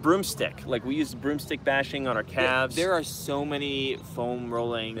 use a broomstick. Like we use broomstick bashing on our calves. There are so many foam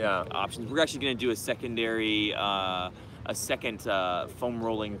rolling Yeah. options. We're actually going to do a second foam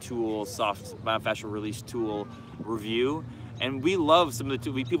rolling tool, soft myofascial release tool review. And we love some of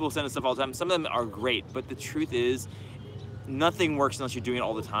the tools. People send us stuff all the time. Some of them are great, but the truth is, nothing works unless you're doing it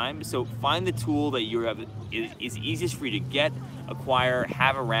all the time. So find the tool that is easiest for you to get, acquire,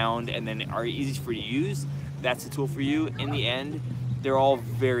 have around, and then are easiest for you to use. That's the tool for you. In the end, they're all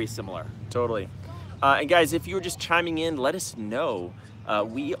very similar. Totally. And guys, if you were just chiming in, let us know.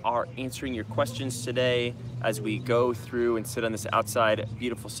 We are answering your questions today as we go through and sit on this outside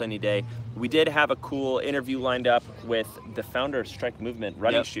beautiful sunny day. We did have a cool interview lined up with the founder of Strike Movement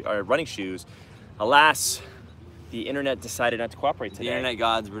running shoes. Alas, the internet decided not to cooperate today. The internet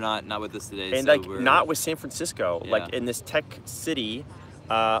gods were not with us today. And so like not with San Francisco. Yeah. Like in this tech city,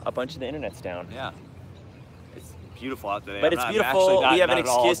 a bunch of the internet's down. Yeah. It's beautiful out today. But I'm it's actually beautiful. not- We have an not at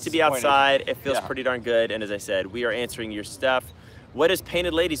all excuse to be disappointed. outside. It feels Yeah. pretty darn good. And as I said, we are answering your stuff. What is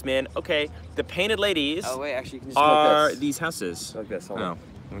Painted Ladies, man? Okay, the Painted Ladies Oh wait, actually, you can just are go like this. these houses. Like this. Hold Oh, on.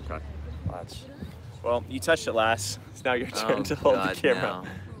 okay. Watch. Well, you touched it last. It's now your turn to hold the camera.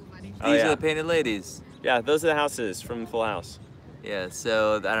 These Oh, yeah. are the Painted Ladies. Yeah, those are the houses from Full House. Yeah,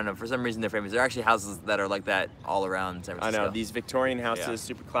 so I don't know. For some reason, they're famous. There are actually houses that are like that all around San I Francisco. know, these Victorian houses, Yeah.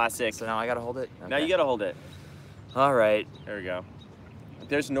 super classic. So now I gotta hold it. Now Okay. you gotta hold it. All right. There we go.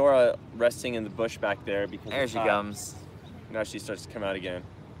 There's Nora resting in the bush back there because There it's she hot. comes. Now she starts to come out again.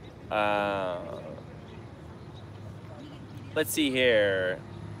 Let's see here.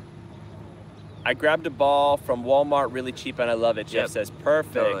 I grabbed a ball from Walmart really cheap and I love it. Jeff Yep. says,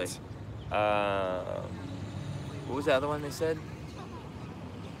 perfect. Totally. Um, What was the other one they said?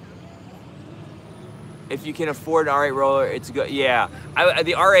 If you can afford an R8 roller, it's good. Yeah,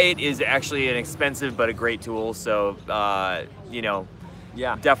 the R8 is actually an expensive but a great tool. So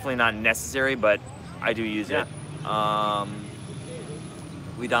yeah. definitely not necessary, but I do use Yeah. it.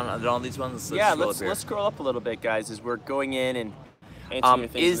 We downloaded all these ones. Yeah, scroll let's up here. scroll up a little bit, guys, as we're going in. And answering your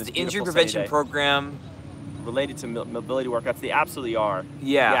things in Is this the beautiful injury sunny prevention day. program? Related to mobility workouts? They absolutely are.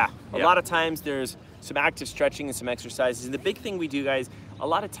 Yeah. A lot of times there's some active stretching and some exercises. And the big thing we do, guys, a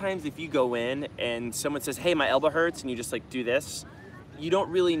lot of times if you go in and someone says, hey, my elbow hurts, and you just like do this, you don't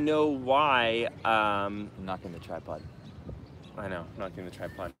really know why. Knocking the tripod. I know, knocking the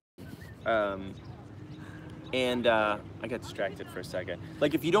tripod. I got distracted for a second.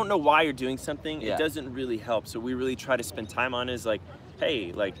 Like if you don't know why you're doing something, Yeah. it doesn't really help. So we really try to spend time on it is like,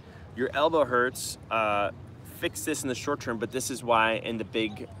 hey, like your elbow hurts, fix this in the short term, but this is why in the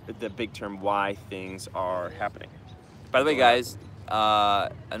big term why things are happening. By the way, guys,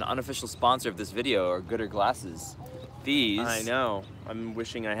 an unofficial sponsor of this video are Gooder glasses. These. I know. I'm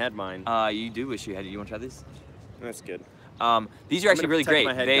wishing I had mine. You do wish you had it. You want to try these? That's good. These are actually gonna really protect great.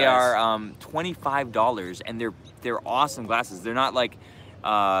 my head, They guys. are $25, and they're awesome glasses. They're not like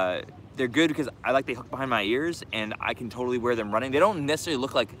they're good because I like they hook behind my ears, and I can totally wear them running. They don't necessarily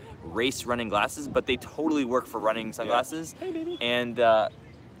look like race running glasses, but they totally work for running sunglasses. Hey, baby. And yeah,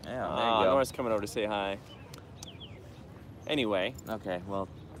 there you go. Nora's coming over to say hi. Anyway, Okay, well,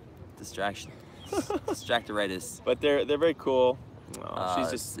 distraction, distractoritis. but they're very cool. Oh, she's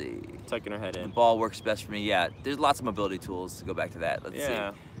Let's just see. tucking her head The in. ball works best for me. Yeah, there's lots of mobility tools to go back to that. Let's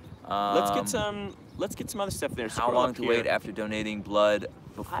Yeah. see. Let's get some other stuff there. How Scroll long up to here. wait after donating blood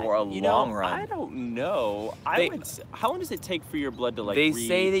before a You long know, run? I don't know. How long does it take for your blood to like They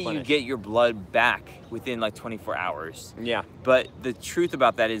say that you replenish? get your blood back within like 24 hours. Yeah. But the truth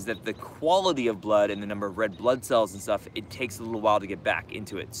about that is that the quality of blood and the number of red blood cells and stuff, it takes a little while to get back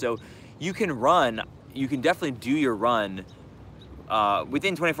into it. So you can run, you can definitely do your run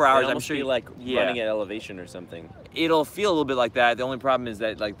within 24 hours. I'm sure you like yeah. running at elevation or something. It'll feel a little bit like that. The only problem is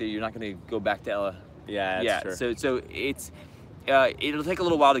that like you're not going to go back to Ella. Yeah, that's true. So it's it'll take a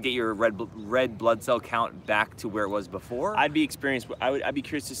little while to get your red blood cell count back to where it was before. I'd be curious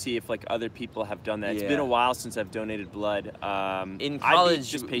to see if like other people have done that. It's been Yeah. a while since I've donated blood. In I'd be college,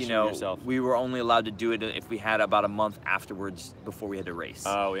 just you patient know, with yourself. we were only allowed to do it if we had about a month afterwards before we had to race.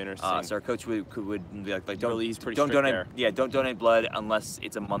 Oh, interesting. So our coach would be like don't Really, he's pretty don't strict donate there. yeah don't donate blood unless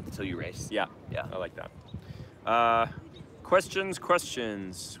it's a month until you race. Yeah, Yeah. I like that.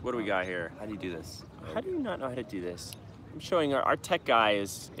 Questions. What do we got here? How do you do this? How do you not know how to do this? I'm showing our tech guy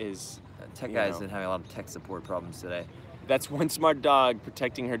is Tech you guys know. been having a lot of tech support problems today. That's one smart dog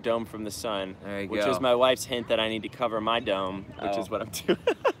protecting her dome from the sun. There you which go. is my wife's hint that I need to cover my dome, which Oh. is what I'm doing.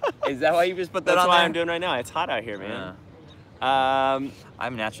 Is that why you just put that That's on what there? I'm doing right now. It's hot out here, man.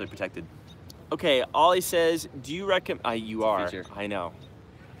 I'm naturally protected. Okay, Ollie says, do you recommend... you are. feature. I know.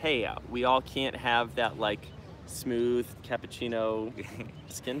 Hey, we all can't have that, like, smooth cappuccino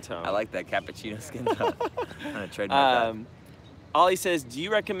skin tone. I like that cappuccino skin tone. I'm gonna trademark that. Ollie says, do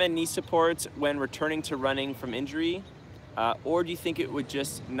you recommend knee supports when returning to running from injury? Or do you think it would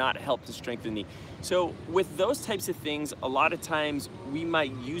just not help to strengthen the knee? So with those types of things, a lot of times we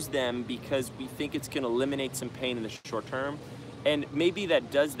might use them because we think it's gonna eliminate some pain in the short term. And maybe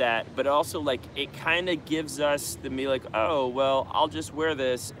that does that, but also like it kind of gives us the be like, oh, well, I'll just wear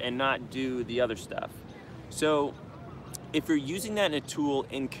this and not do the other stuff. So if you're using that in a tool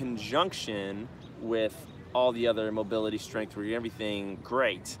in conjunction with all the other mobility, strength, and everything,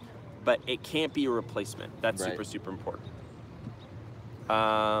 great, but it can't be a replacement. That's Right. super, super important.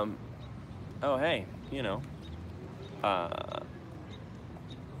 Oh, hey, you know,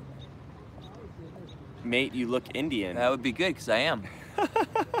 mate, you look Indian. That would be good because I am.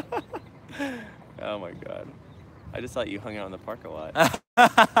 Oh my God. I just thought you hung out in the park a lot.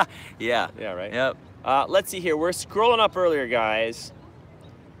 Yeah. Yeah, right? Yep. Let's see here. We're scrolling up earlier, guys.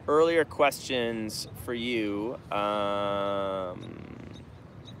 Earlier questions for you.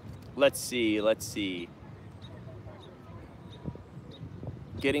 Let's see.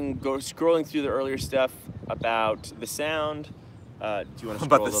 Scrolling through the earlier stuff about the sound. Do you want to scroll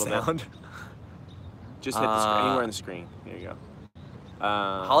About a the little sound. bit? Just hit the screen, anywhere on the screen. There you go.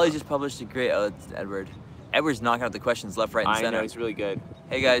 Holly just published a great. Oh, it's Edward. Edward's knocking out the questions left, right, and I center. know, he's really good.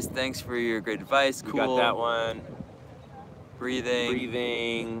 Hey guys, thanks for your great advice. We Cool. got that one.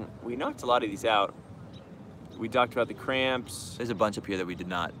 Breathing. We knocked a lot of these out. We talked about the cramps. There's a bunch up here that we did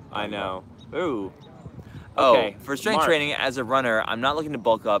not. I know. Ooh. Oh, Okay, for strength Mark. training as a runner, I'm not looking to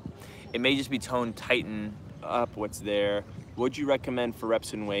bulk up. It may just be tone tighten. Up what's there. Would you recommend for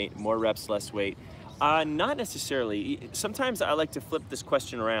reps and weight? More reps, less weight? Not necessarily. Sometimes I like to flip this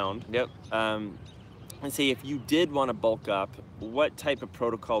question around. Yep. And say if you did want to bulk up, what type of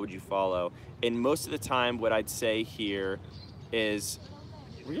protocol would you follow? And most of the time what I'd say here is,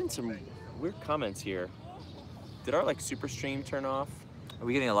 we're getting some weird comments here. Did our like super stream turn off? Are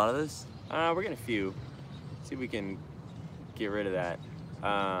we getting a lot of this? We're getting a few. See if we can get rid of that.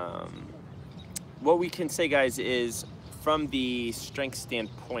 What we can say, guys, is from the strength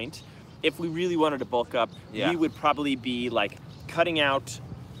standpoint, if we really wanted to bulk up, we would probably be like cutting out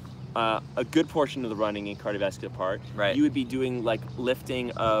a good portion of the running and cardiovascular part. Right. You would be doing like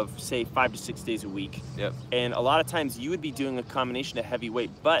lifting of say 5 to 6 days a week. Yep. And a lot of times you would be doing a combination of heavy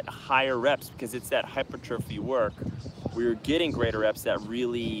weight but higher reps, because it's that hypertrophy work where you're getting greater reps that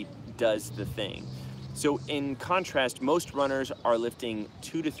really does the thing. So in contrast, most runners are lifting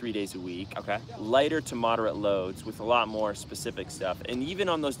 2 to 3 days a week. Okay. Lighter to moderate loads with a lot more specific stuff. And even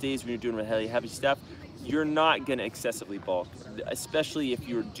on those days when you're doing really heavy stuff, you're not going to excessively bulk, especially if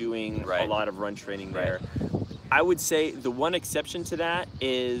you're doing a lot of run training there. I would say the one exception to that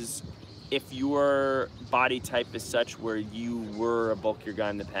is if your body type is such where you were a bulkier guy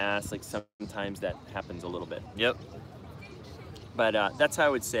in the past, like sometimes that happens a little bit. Yep. But that's how I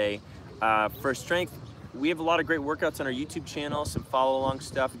would say. For strength, we have a lot of great workouts on our YouTube channel, some follow-along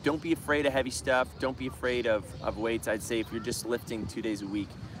stuff. Don't be afraid of heavy stuff. Don't be afraid of weights. I'd say if you're just lifting 2 days a week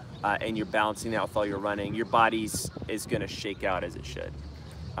and you're balancing that with all your running, your body is going to shake out as it should.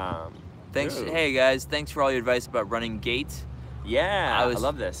 Thanks. Hey guys, thanks for all your advice about running gait. Yeah, I was-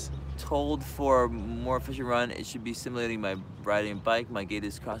 love this. Told for a more efficient run, it should be simulating my riding a bike. My gait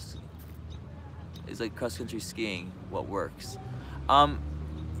is like cross-country skiing. What works?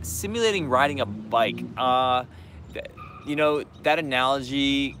 Simulating riding a bike. You know, that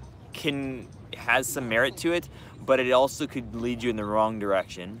analogy has some merit to it, but it also could lead you in the wrong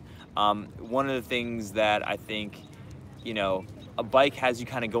direction. One of the things that I think, you know, a bike has you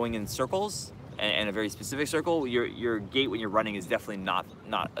kind of going in circles, and a very specific circle. Your gait when you're running is definitely not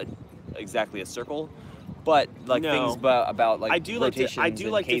exactly a circle, but like things about like I do like to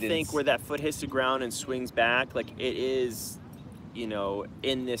cadence. think where that foot hits the ground and swings back, like it is, you know,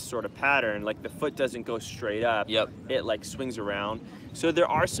 in this sort of pattern. Like the foot doesn't go straight up. Yep. It like swings around. So there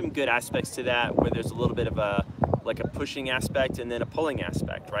are some good aspects to that where there's a little bit of a pushing aspect and then a pulling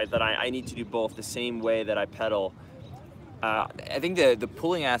aspect, right? That I need to do both the same way that I pedal. I think the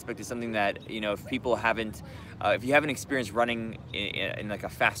pulling aspect is something that, you know, if people haven't, if you haven't experienced running in like a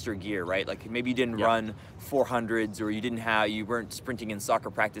faster gear, right? Like maybe you didn't run 400s, or you weren't sprinting in soccer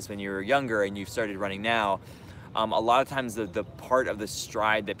practice when you were younger and you've started running now. A lot of times the part of the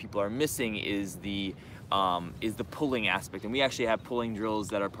stride that people are missing is the pulling aspect. And we actually have pulling drills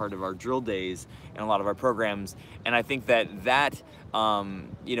that are part of our drill days and a lot of our programs. And I think that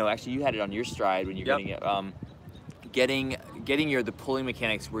you know, actually you had it on your stride when you're getting it. Getting the pulling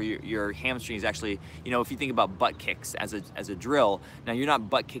mechanics where your hamstring is actually, you know, if you think about butt kicks as a drill, now you're not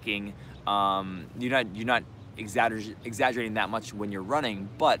butt kicking, you're not exaggerating that much when you're running,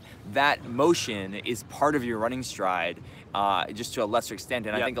 but that motion is part of your running stride, just to a lesser extent.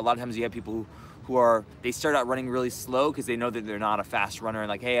 And I think a lot of times you have people who they start out running really slow because they know that they're not a fast runner, and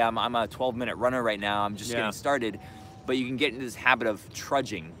like, hey, I'm a 12-minute runner right now, I'm just getting started. But you can get into this habit of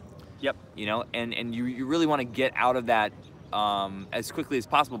trudging. Yep. You know, and you really want to get out of that as quickly as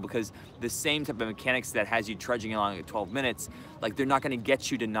possible, because the same type of mechanics that has you trudging along at 12 minutes, like they're not going to get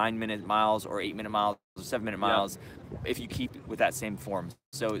you to 9-minute miles or 8-minute miles or 7-minute miles if you keep with that same form.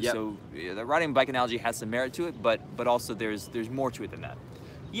 So the riding bike analogy has some merit to it, but also there's more to it than that.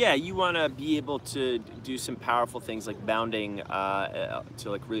 Yeah, you want to be able to do some powerful things like bounding to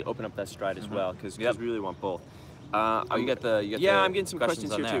like really open up that stride as well, because we really want both. I'm getting some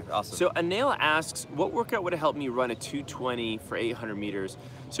questions here there. too. Awesome. So Anela asks, what workout would have helped me run a 2:20 for 800 meters?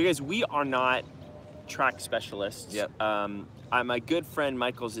 So guys, we are not track specialists. Yep. My good friend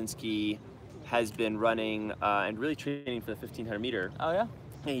Michael Zinski has been running and really training for the 1500 meter. Oh yeah?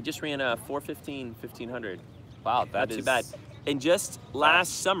 Yeah, he just ran a 4:15 1500. Wow, Not too bad. And just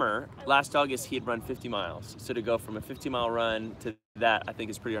last August, he had run 50 miles. So to go from a 50-mile run to that, I think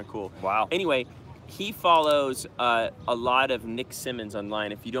is pretty darn cool. Wow. Anyway, he follows a lot of Nick Simmons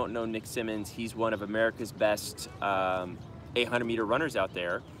online. If you don't know Nick Simmons, he's one of America's best 800-meter runners out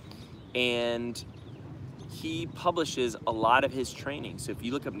there. And he publishes a lot of his training. So if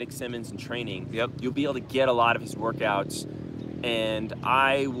you look up Nick Simmons and training, you'll be able to get a lot of his workouts. And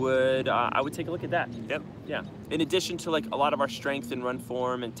I would take a look at that. Yep. Yeah. In addition to like a lot of our strength and run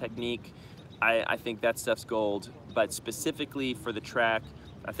form and technique, I think that stuff's gold. But specifically for the track,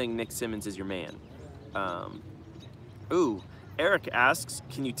 I think Nick Simmons is your man. Eric asks,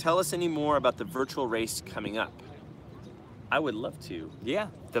 can you tell us any more about the virtual race coming up? I would love to. Yeah,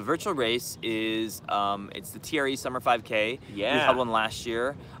 the virtual race is, it's the TRE Summer 5K. Yeah. We held one last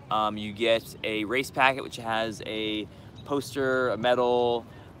year. You get a race packet, which has a poster, a medal,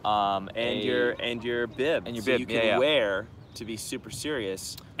 and your bib. And your so bib, you can wear to be super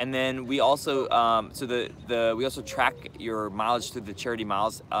serious. And then we also we also track your mileage through the Charity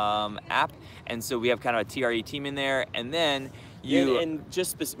Miles app, and so we have kind of a TRE team in there, and then and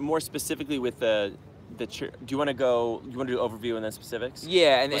just more specifically with do you want to do overview and then specifics?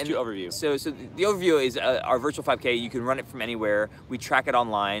 Yeah, Let's do overview. So the overview is our virtual 5K. You can run it from anywhere. We track it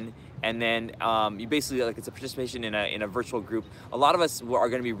online, and then you basically, like, it's a participation in a virtual group. A lot of us are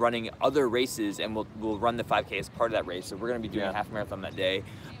going to be running other races, and we'll run the 5K as part of that race. So we're going to be doing a half marathon that day.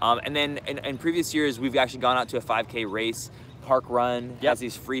 And then in previous years, we've actually gone out to a 5K race. Park Run has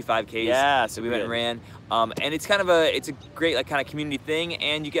these free 5Ks. Yeah, so we went and ran. And it's kind of a great, like, kind of community thing,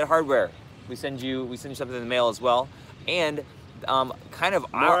 and you get hardware. We send you something in the mail as well, and kind of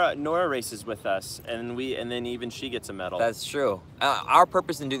Nora races with us, and then even she gets a medal. That's true. Our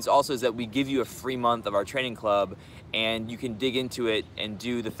purpose in doing this also is that we give you a free month of our training club, and you can dig into it and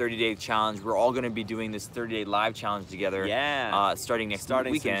do the 30-day challenge. We're all going to be doing this 30-day live challenge together. Starting next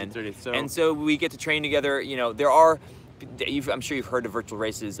weekend. And so we get to train together. You know, I'm sure you've heard of virtual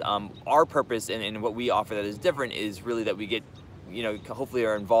races. Our purpose and what we offer that is different is really that we get, you know, hopefully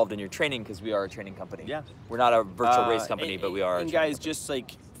are involved in your training, because we are a training company. Yeah. We're not a virtual race company, but we are. And guys, just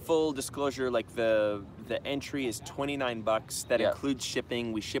like full disclosure, like the entry is $29. That includes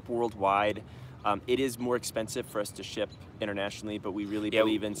shipping. We ship worldwide. It is more expensive for us to ship internationally, but we really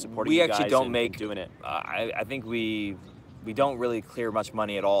believe in supporting you guys. We actually don't make doing it. I think we don't really clear much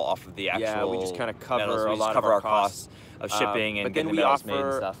money at all off of the actual. Yeah, we just kind of cover medals. We a lot cover of our costs of shipping and but then getting we the medals made and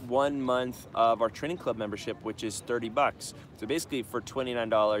offer stuff. 1 month of our training club membership, which is $30. So basically, for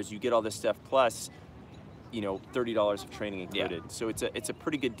 $29, you get all this stuff plus, you know, $30 of training included. So it's a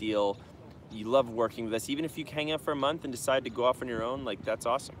pretty good deal. You love working with us, even if you hang out for a month and decide to go off on your own. Like, that's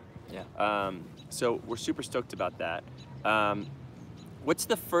awesome. Yeah. So we're super stoked about that. What's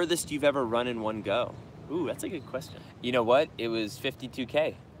the furthest you've ever run in one go? Ooh, that's a good question. You know what? It was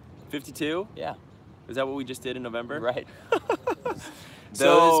 52K. 52? Yeah. Is that what we just did in November? Right. So,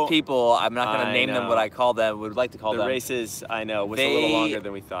 Those people, I'm not going to name them what I call them, would like to call them. The races, I know, was a little longer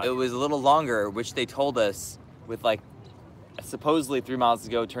than we thought. It was a little longer, which they told us with, like, supposedly 3 miles to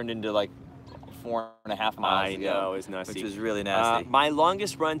go turned into like 4.5 miles I to know, go, it was nasty. which was really nasty. My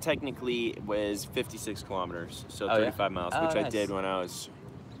longest run technically was 56 kilometers, so 35 miles, which I did when I was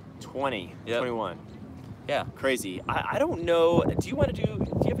 20, 21. Yeah. Crazy. I don't know. Do you have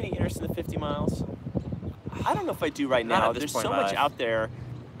any interest in the 50 miles? I don't know if I do right Not now. at this There's point so in my much life. out there.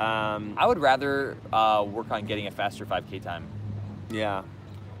 I would rather work on getting a faster 5K time. Yeah.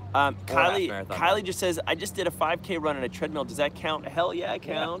 half Kylie marathon. just says, I just did a 5K run on a treadmill. Does that count? Hell yeah, it counts.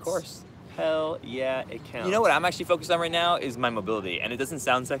 Yeah, of course. Hell yeah, it counts. You know what I'm actually focused on right now is my mobility, and it doesn't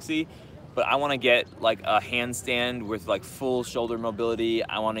sound sexy, but I want to get like a handstand with like full shoulder mobility.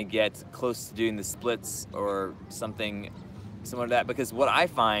 I want to get close to doing the splits or something similar to that, because what I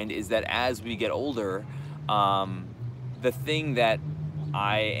find is that as we get older, the thing that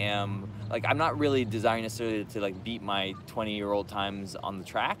I am like, I'm not really desiring necessarily to like beat my 20-year-old times on the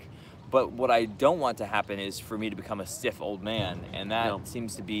track, but what I don't want to happen is for me to become a stiff old man, and that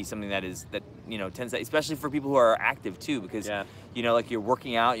seems to be something that you know, tends to, especially for people who are active too, because you know, like, you're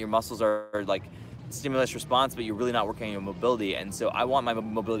working out, your muscles are like stimulus response, but you're really not working on your mobility, and so I want my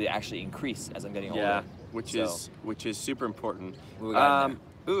mobility to actually increase as I'm getting older. Yeah, which is super important.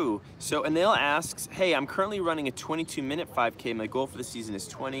 Ooh, so Anil asks, hey, I'm currently running a 22-minute 5K. My goal for the season is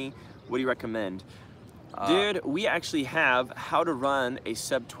 20. What do you recommend? Dude, we actually have how to run a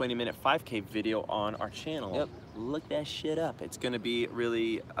sub 20-minute 5K video on our channel. Yep. Look that shit up. It's gonna be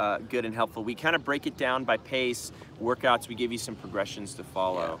really good and helpful. We kind of break it down by pace, workouts. We give you some progressions to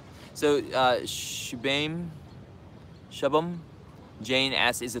follow. Yeah. So Shubham Jane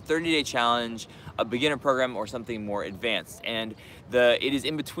asks, is a 30-day challenge a beginner program or something more advanced? And it is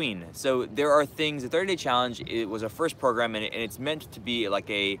in between. So there are things, the 30-day challenge, it was our first program, and it's meant to be like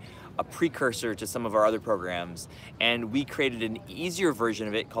a precursor to some of our other programs, and we created an easier version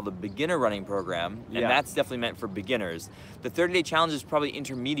of it called the beginner running program, and that's definitely meant for beginners. The 30-day challenge is probably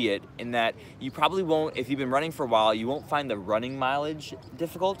intermediate in that you probably won't, if you've been running for a while, you won't find the running mileage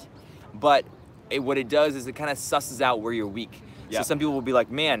difficult, but what it does is it kind of susses out where you're weak. So some people will be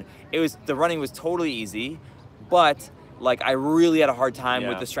like, man, the running was totally easy, but like I really had a hard time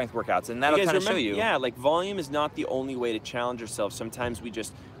with the strength workouts, and that'll kind of show you. Yeah, like volume is not the only way to challenge yourself. Sometimes we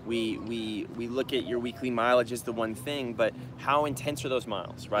just we look at your weekly mileage as the one thing, but how intense are those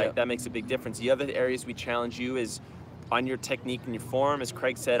miles, right? Yeah. That makes a big difference. The other areas we challenge you is on your technique and your form. As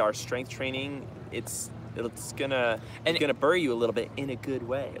Craig said, our strength training, it's It's gonna bury you a little bit in a good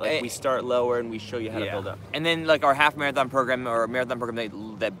way. Like we start lower and we show you how to build up. And then like our half marathon program or marathon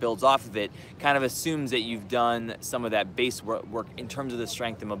program that builds off of it kind of assumes that you've done some of that base work in terms of the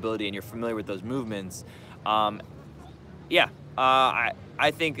strength and mobility, and you're familiar with those movements. I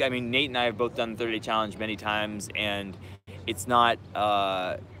think, I mean, Nate and I have both done the 30-day challenge many times, and it's not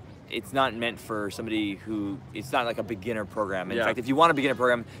meant for somebody who, it's not like a beginner program. In fact, if you want a beginner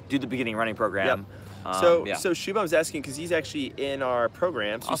program, do the beginning running program. So Shubham's asking, because he's actually in our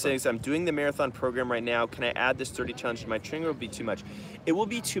program, so he's saying, I'm doing the marathon program right now, can I add this 30 challenge to my training, or will it be too much? It will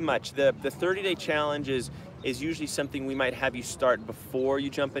be too much. The 30-day challenge is usually something we might have you start before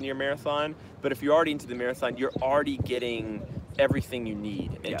you jump into your marathon, but if you're already into the marathon, you're already getting everything you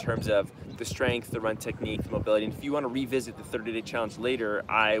need in terms of the strength, the run technique, the mobility. And if you want to revisit the 30-day challenge later,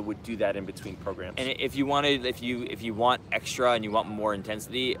 I would do that in between programs. And if you want extra and you want more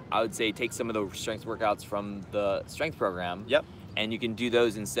intensity, I would say take some of the strength workouts from the strength program. Yep. And you can do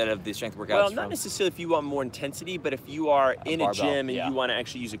those instead of the strength workouts. Well, not necessarily if you want more intensity, but if you are in a gym and you want to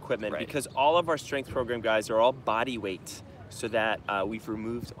actually use equipment, because all of our strength program guys are all body weight, so that we've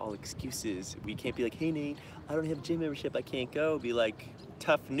removed all excuses. We can't be like, hey Nate, I don't have a gym membership, I can't go. Be like,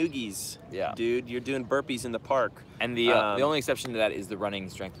 tough noogies, dude, you're doing burpees in the park. And the only exception to that is the running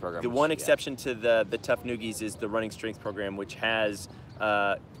strength program. The one exception to the tough noogies is the running strength program, which has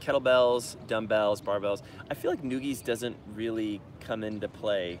kettlebells, dumbbells, barbells. I feel like noogies doesn't really come into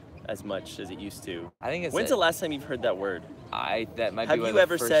play as much as it used to. I think it's. When's the last time you've heard that word? That might have be. Have you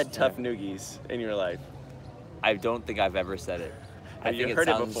ever said tough noogies in your life? I don't think I've ever said it. Have you heard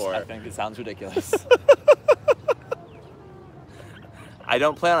it before? I think it sounds ridiculous. I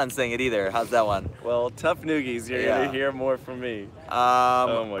don't plan on saying it either. How's that one? Well, tough noogies. You're gonna hear more from me.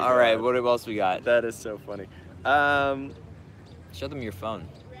 Oh my God. All right. What else we got? That is so funny. Show them your phone.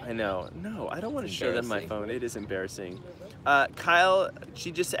 I know. No, I don't want to show them my phone. It is embarrassing. Kyle,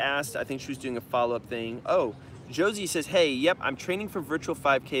 she just asked. I think she was doing a follow-up thing. Oh. Josie says, hey, yep, I'm training for virtual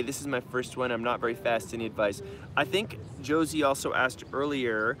 5K. This is my first one. I'm not very fast. Any advice? I think Josie also asked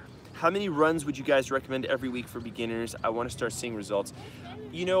earlier, how many runs would you guys recommend every week for beginners? I want to start seeing results.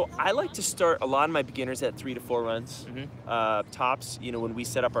 You know, I like to start a lot of my beginners at 3 to 4 runs, tops. You know, when we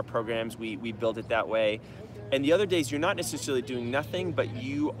set up our programs, we build it that way. And the other days, you're not necessarily doing nothing, but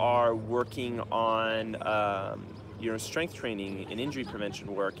you are working on strength training and injury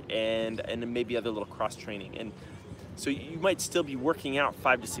prevention work and maybe other little cross training. And so you might still be working out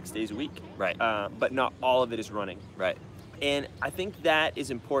 5 to 6 days a week. Right. But not all of it is running. Right. And I think that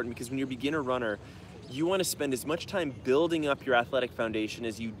is important because when you're a beginner runner, you want to spend as much time building up your athletic foundation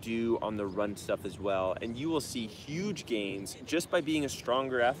as you do on the run stuff as well. And you will see huge gains just by being a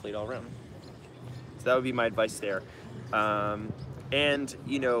stronger athlete all around. So that would be my advice there. And,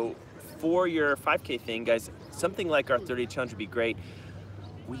 you know, for your 5K thing, guys, something like our 30 challenge would be great.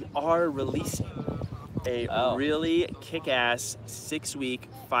 We are releasing a really kick-ass 6-week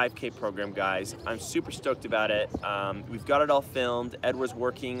 5K program, guys. I'm super stoked about it. We've got it all filmed. Edward's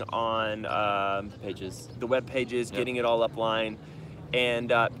working on the web pages, getting it all upline.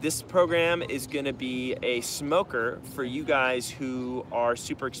 And this program is going to be a smoker for you guys who are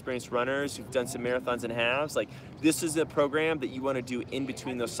super experienced runners, who've done some marathons and halves. Like, this is a program that you want to do in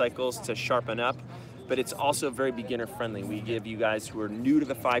between those cycles to sharpen up, but it's also very beginner friendly. We give you guys who are new to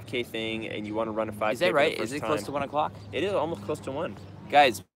the 5K thing and you want to run a 5K. Is that right? For the Is first it time. close to 1 o'clock? It is almost close to 1.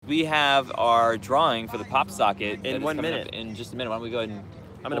 Guys, we have our drawing for the pop socket in 1 minute. In just a minute. Why don't we go ahead and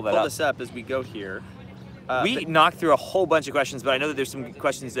I'm going to pull this up as we go here. We knocked through a whole bunch of questions, but I know that there's some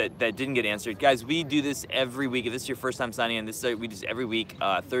questions that didn't get answered. Guys, we do this every week. If this is your first time signing in, we do this every week,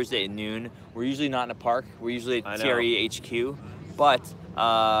 Thursday at noon. We're usually not in a park. We're usually at TRE HQ. But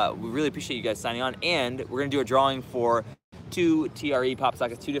we really appreciate you guys signing on. And we're going to do a drawing for 2 TRE pop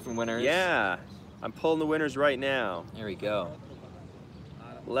sockets, 2 different winners. Yeah. I'm pulling the winners right now. There we go.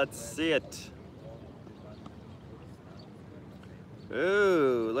 Let's see it.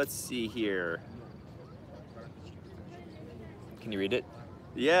 Ooh, let's see here. Can you read it?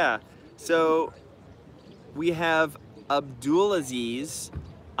 Yeah. So we have Abdulaziz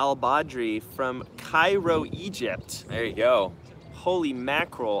Al-Badri from Cairo, Egypt. There you go. Holy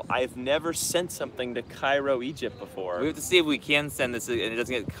mackerel. I've never sent something to Cairo, Egypt before. We have to see if we can send this and it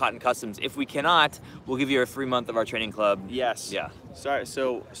doesn't get caught in customs. If we cannot, we'll give you a free month of our training club. Yes. Yeah. Sorry.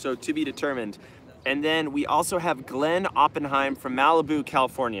 So to be determined. And then we also have Glenn Oppenheim from Malibu,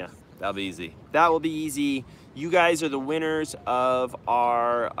 California. That'll be easy. That will be easy. You guys are the winners of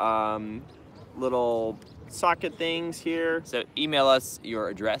our little socket things here. So email us your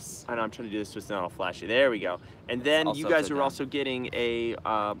address. I know I'm trying to do this so it's not all flashy. There we go. And then Also you guys upside are down. also getting a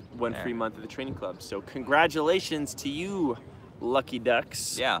one There. free month of the training club. So congratulations to you, lucky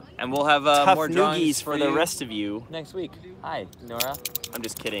ducks. Yeah, and we'll have Tough more drawings noogies for the you rest of you. next week. Hi, Nora. I'm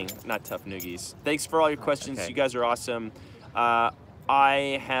just kidding, not tough noogies. Thanks for all your questions. Okay. You guys are awesome.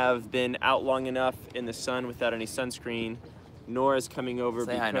 I have been out long enough in the sun without any sunscreen. Nora's coming over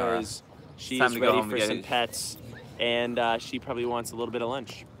Say hi, Nora. because she's time to go ready home for and get some it. pets, and she probably wants a little bit of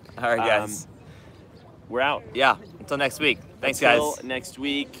lunch. All right, guys. We're out. Yeah, until next week. Thanks, Until guys. next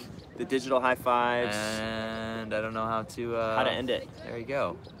week, the digital high fives. And I don't know how to How to end it. There you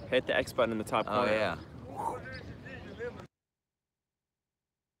go. Hit the X button in the top Oh corner. yeah.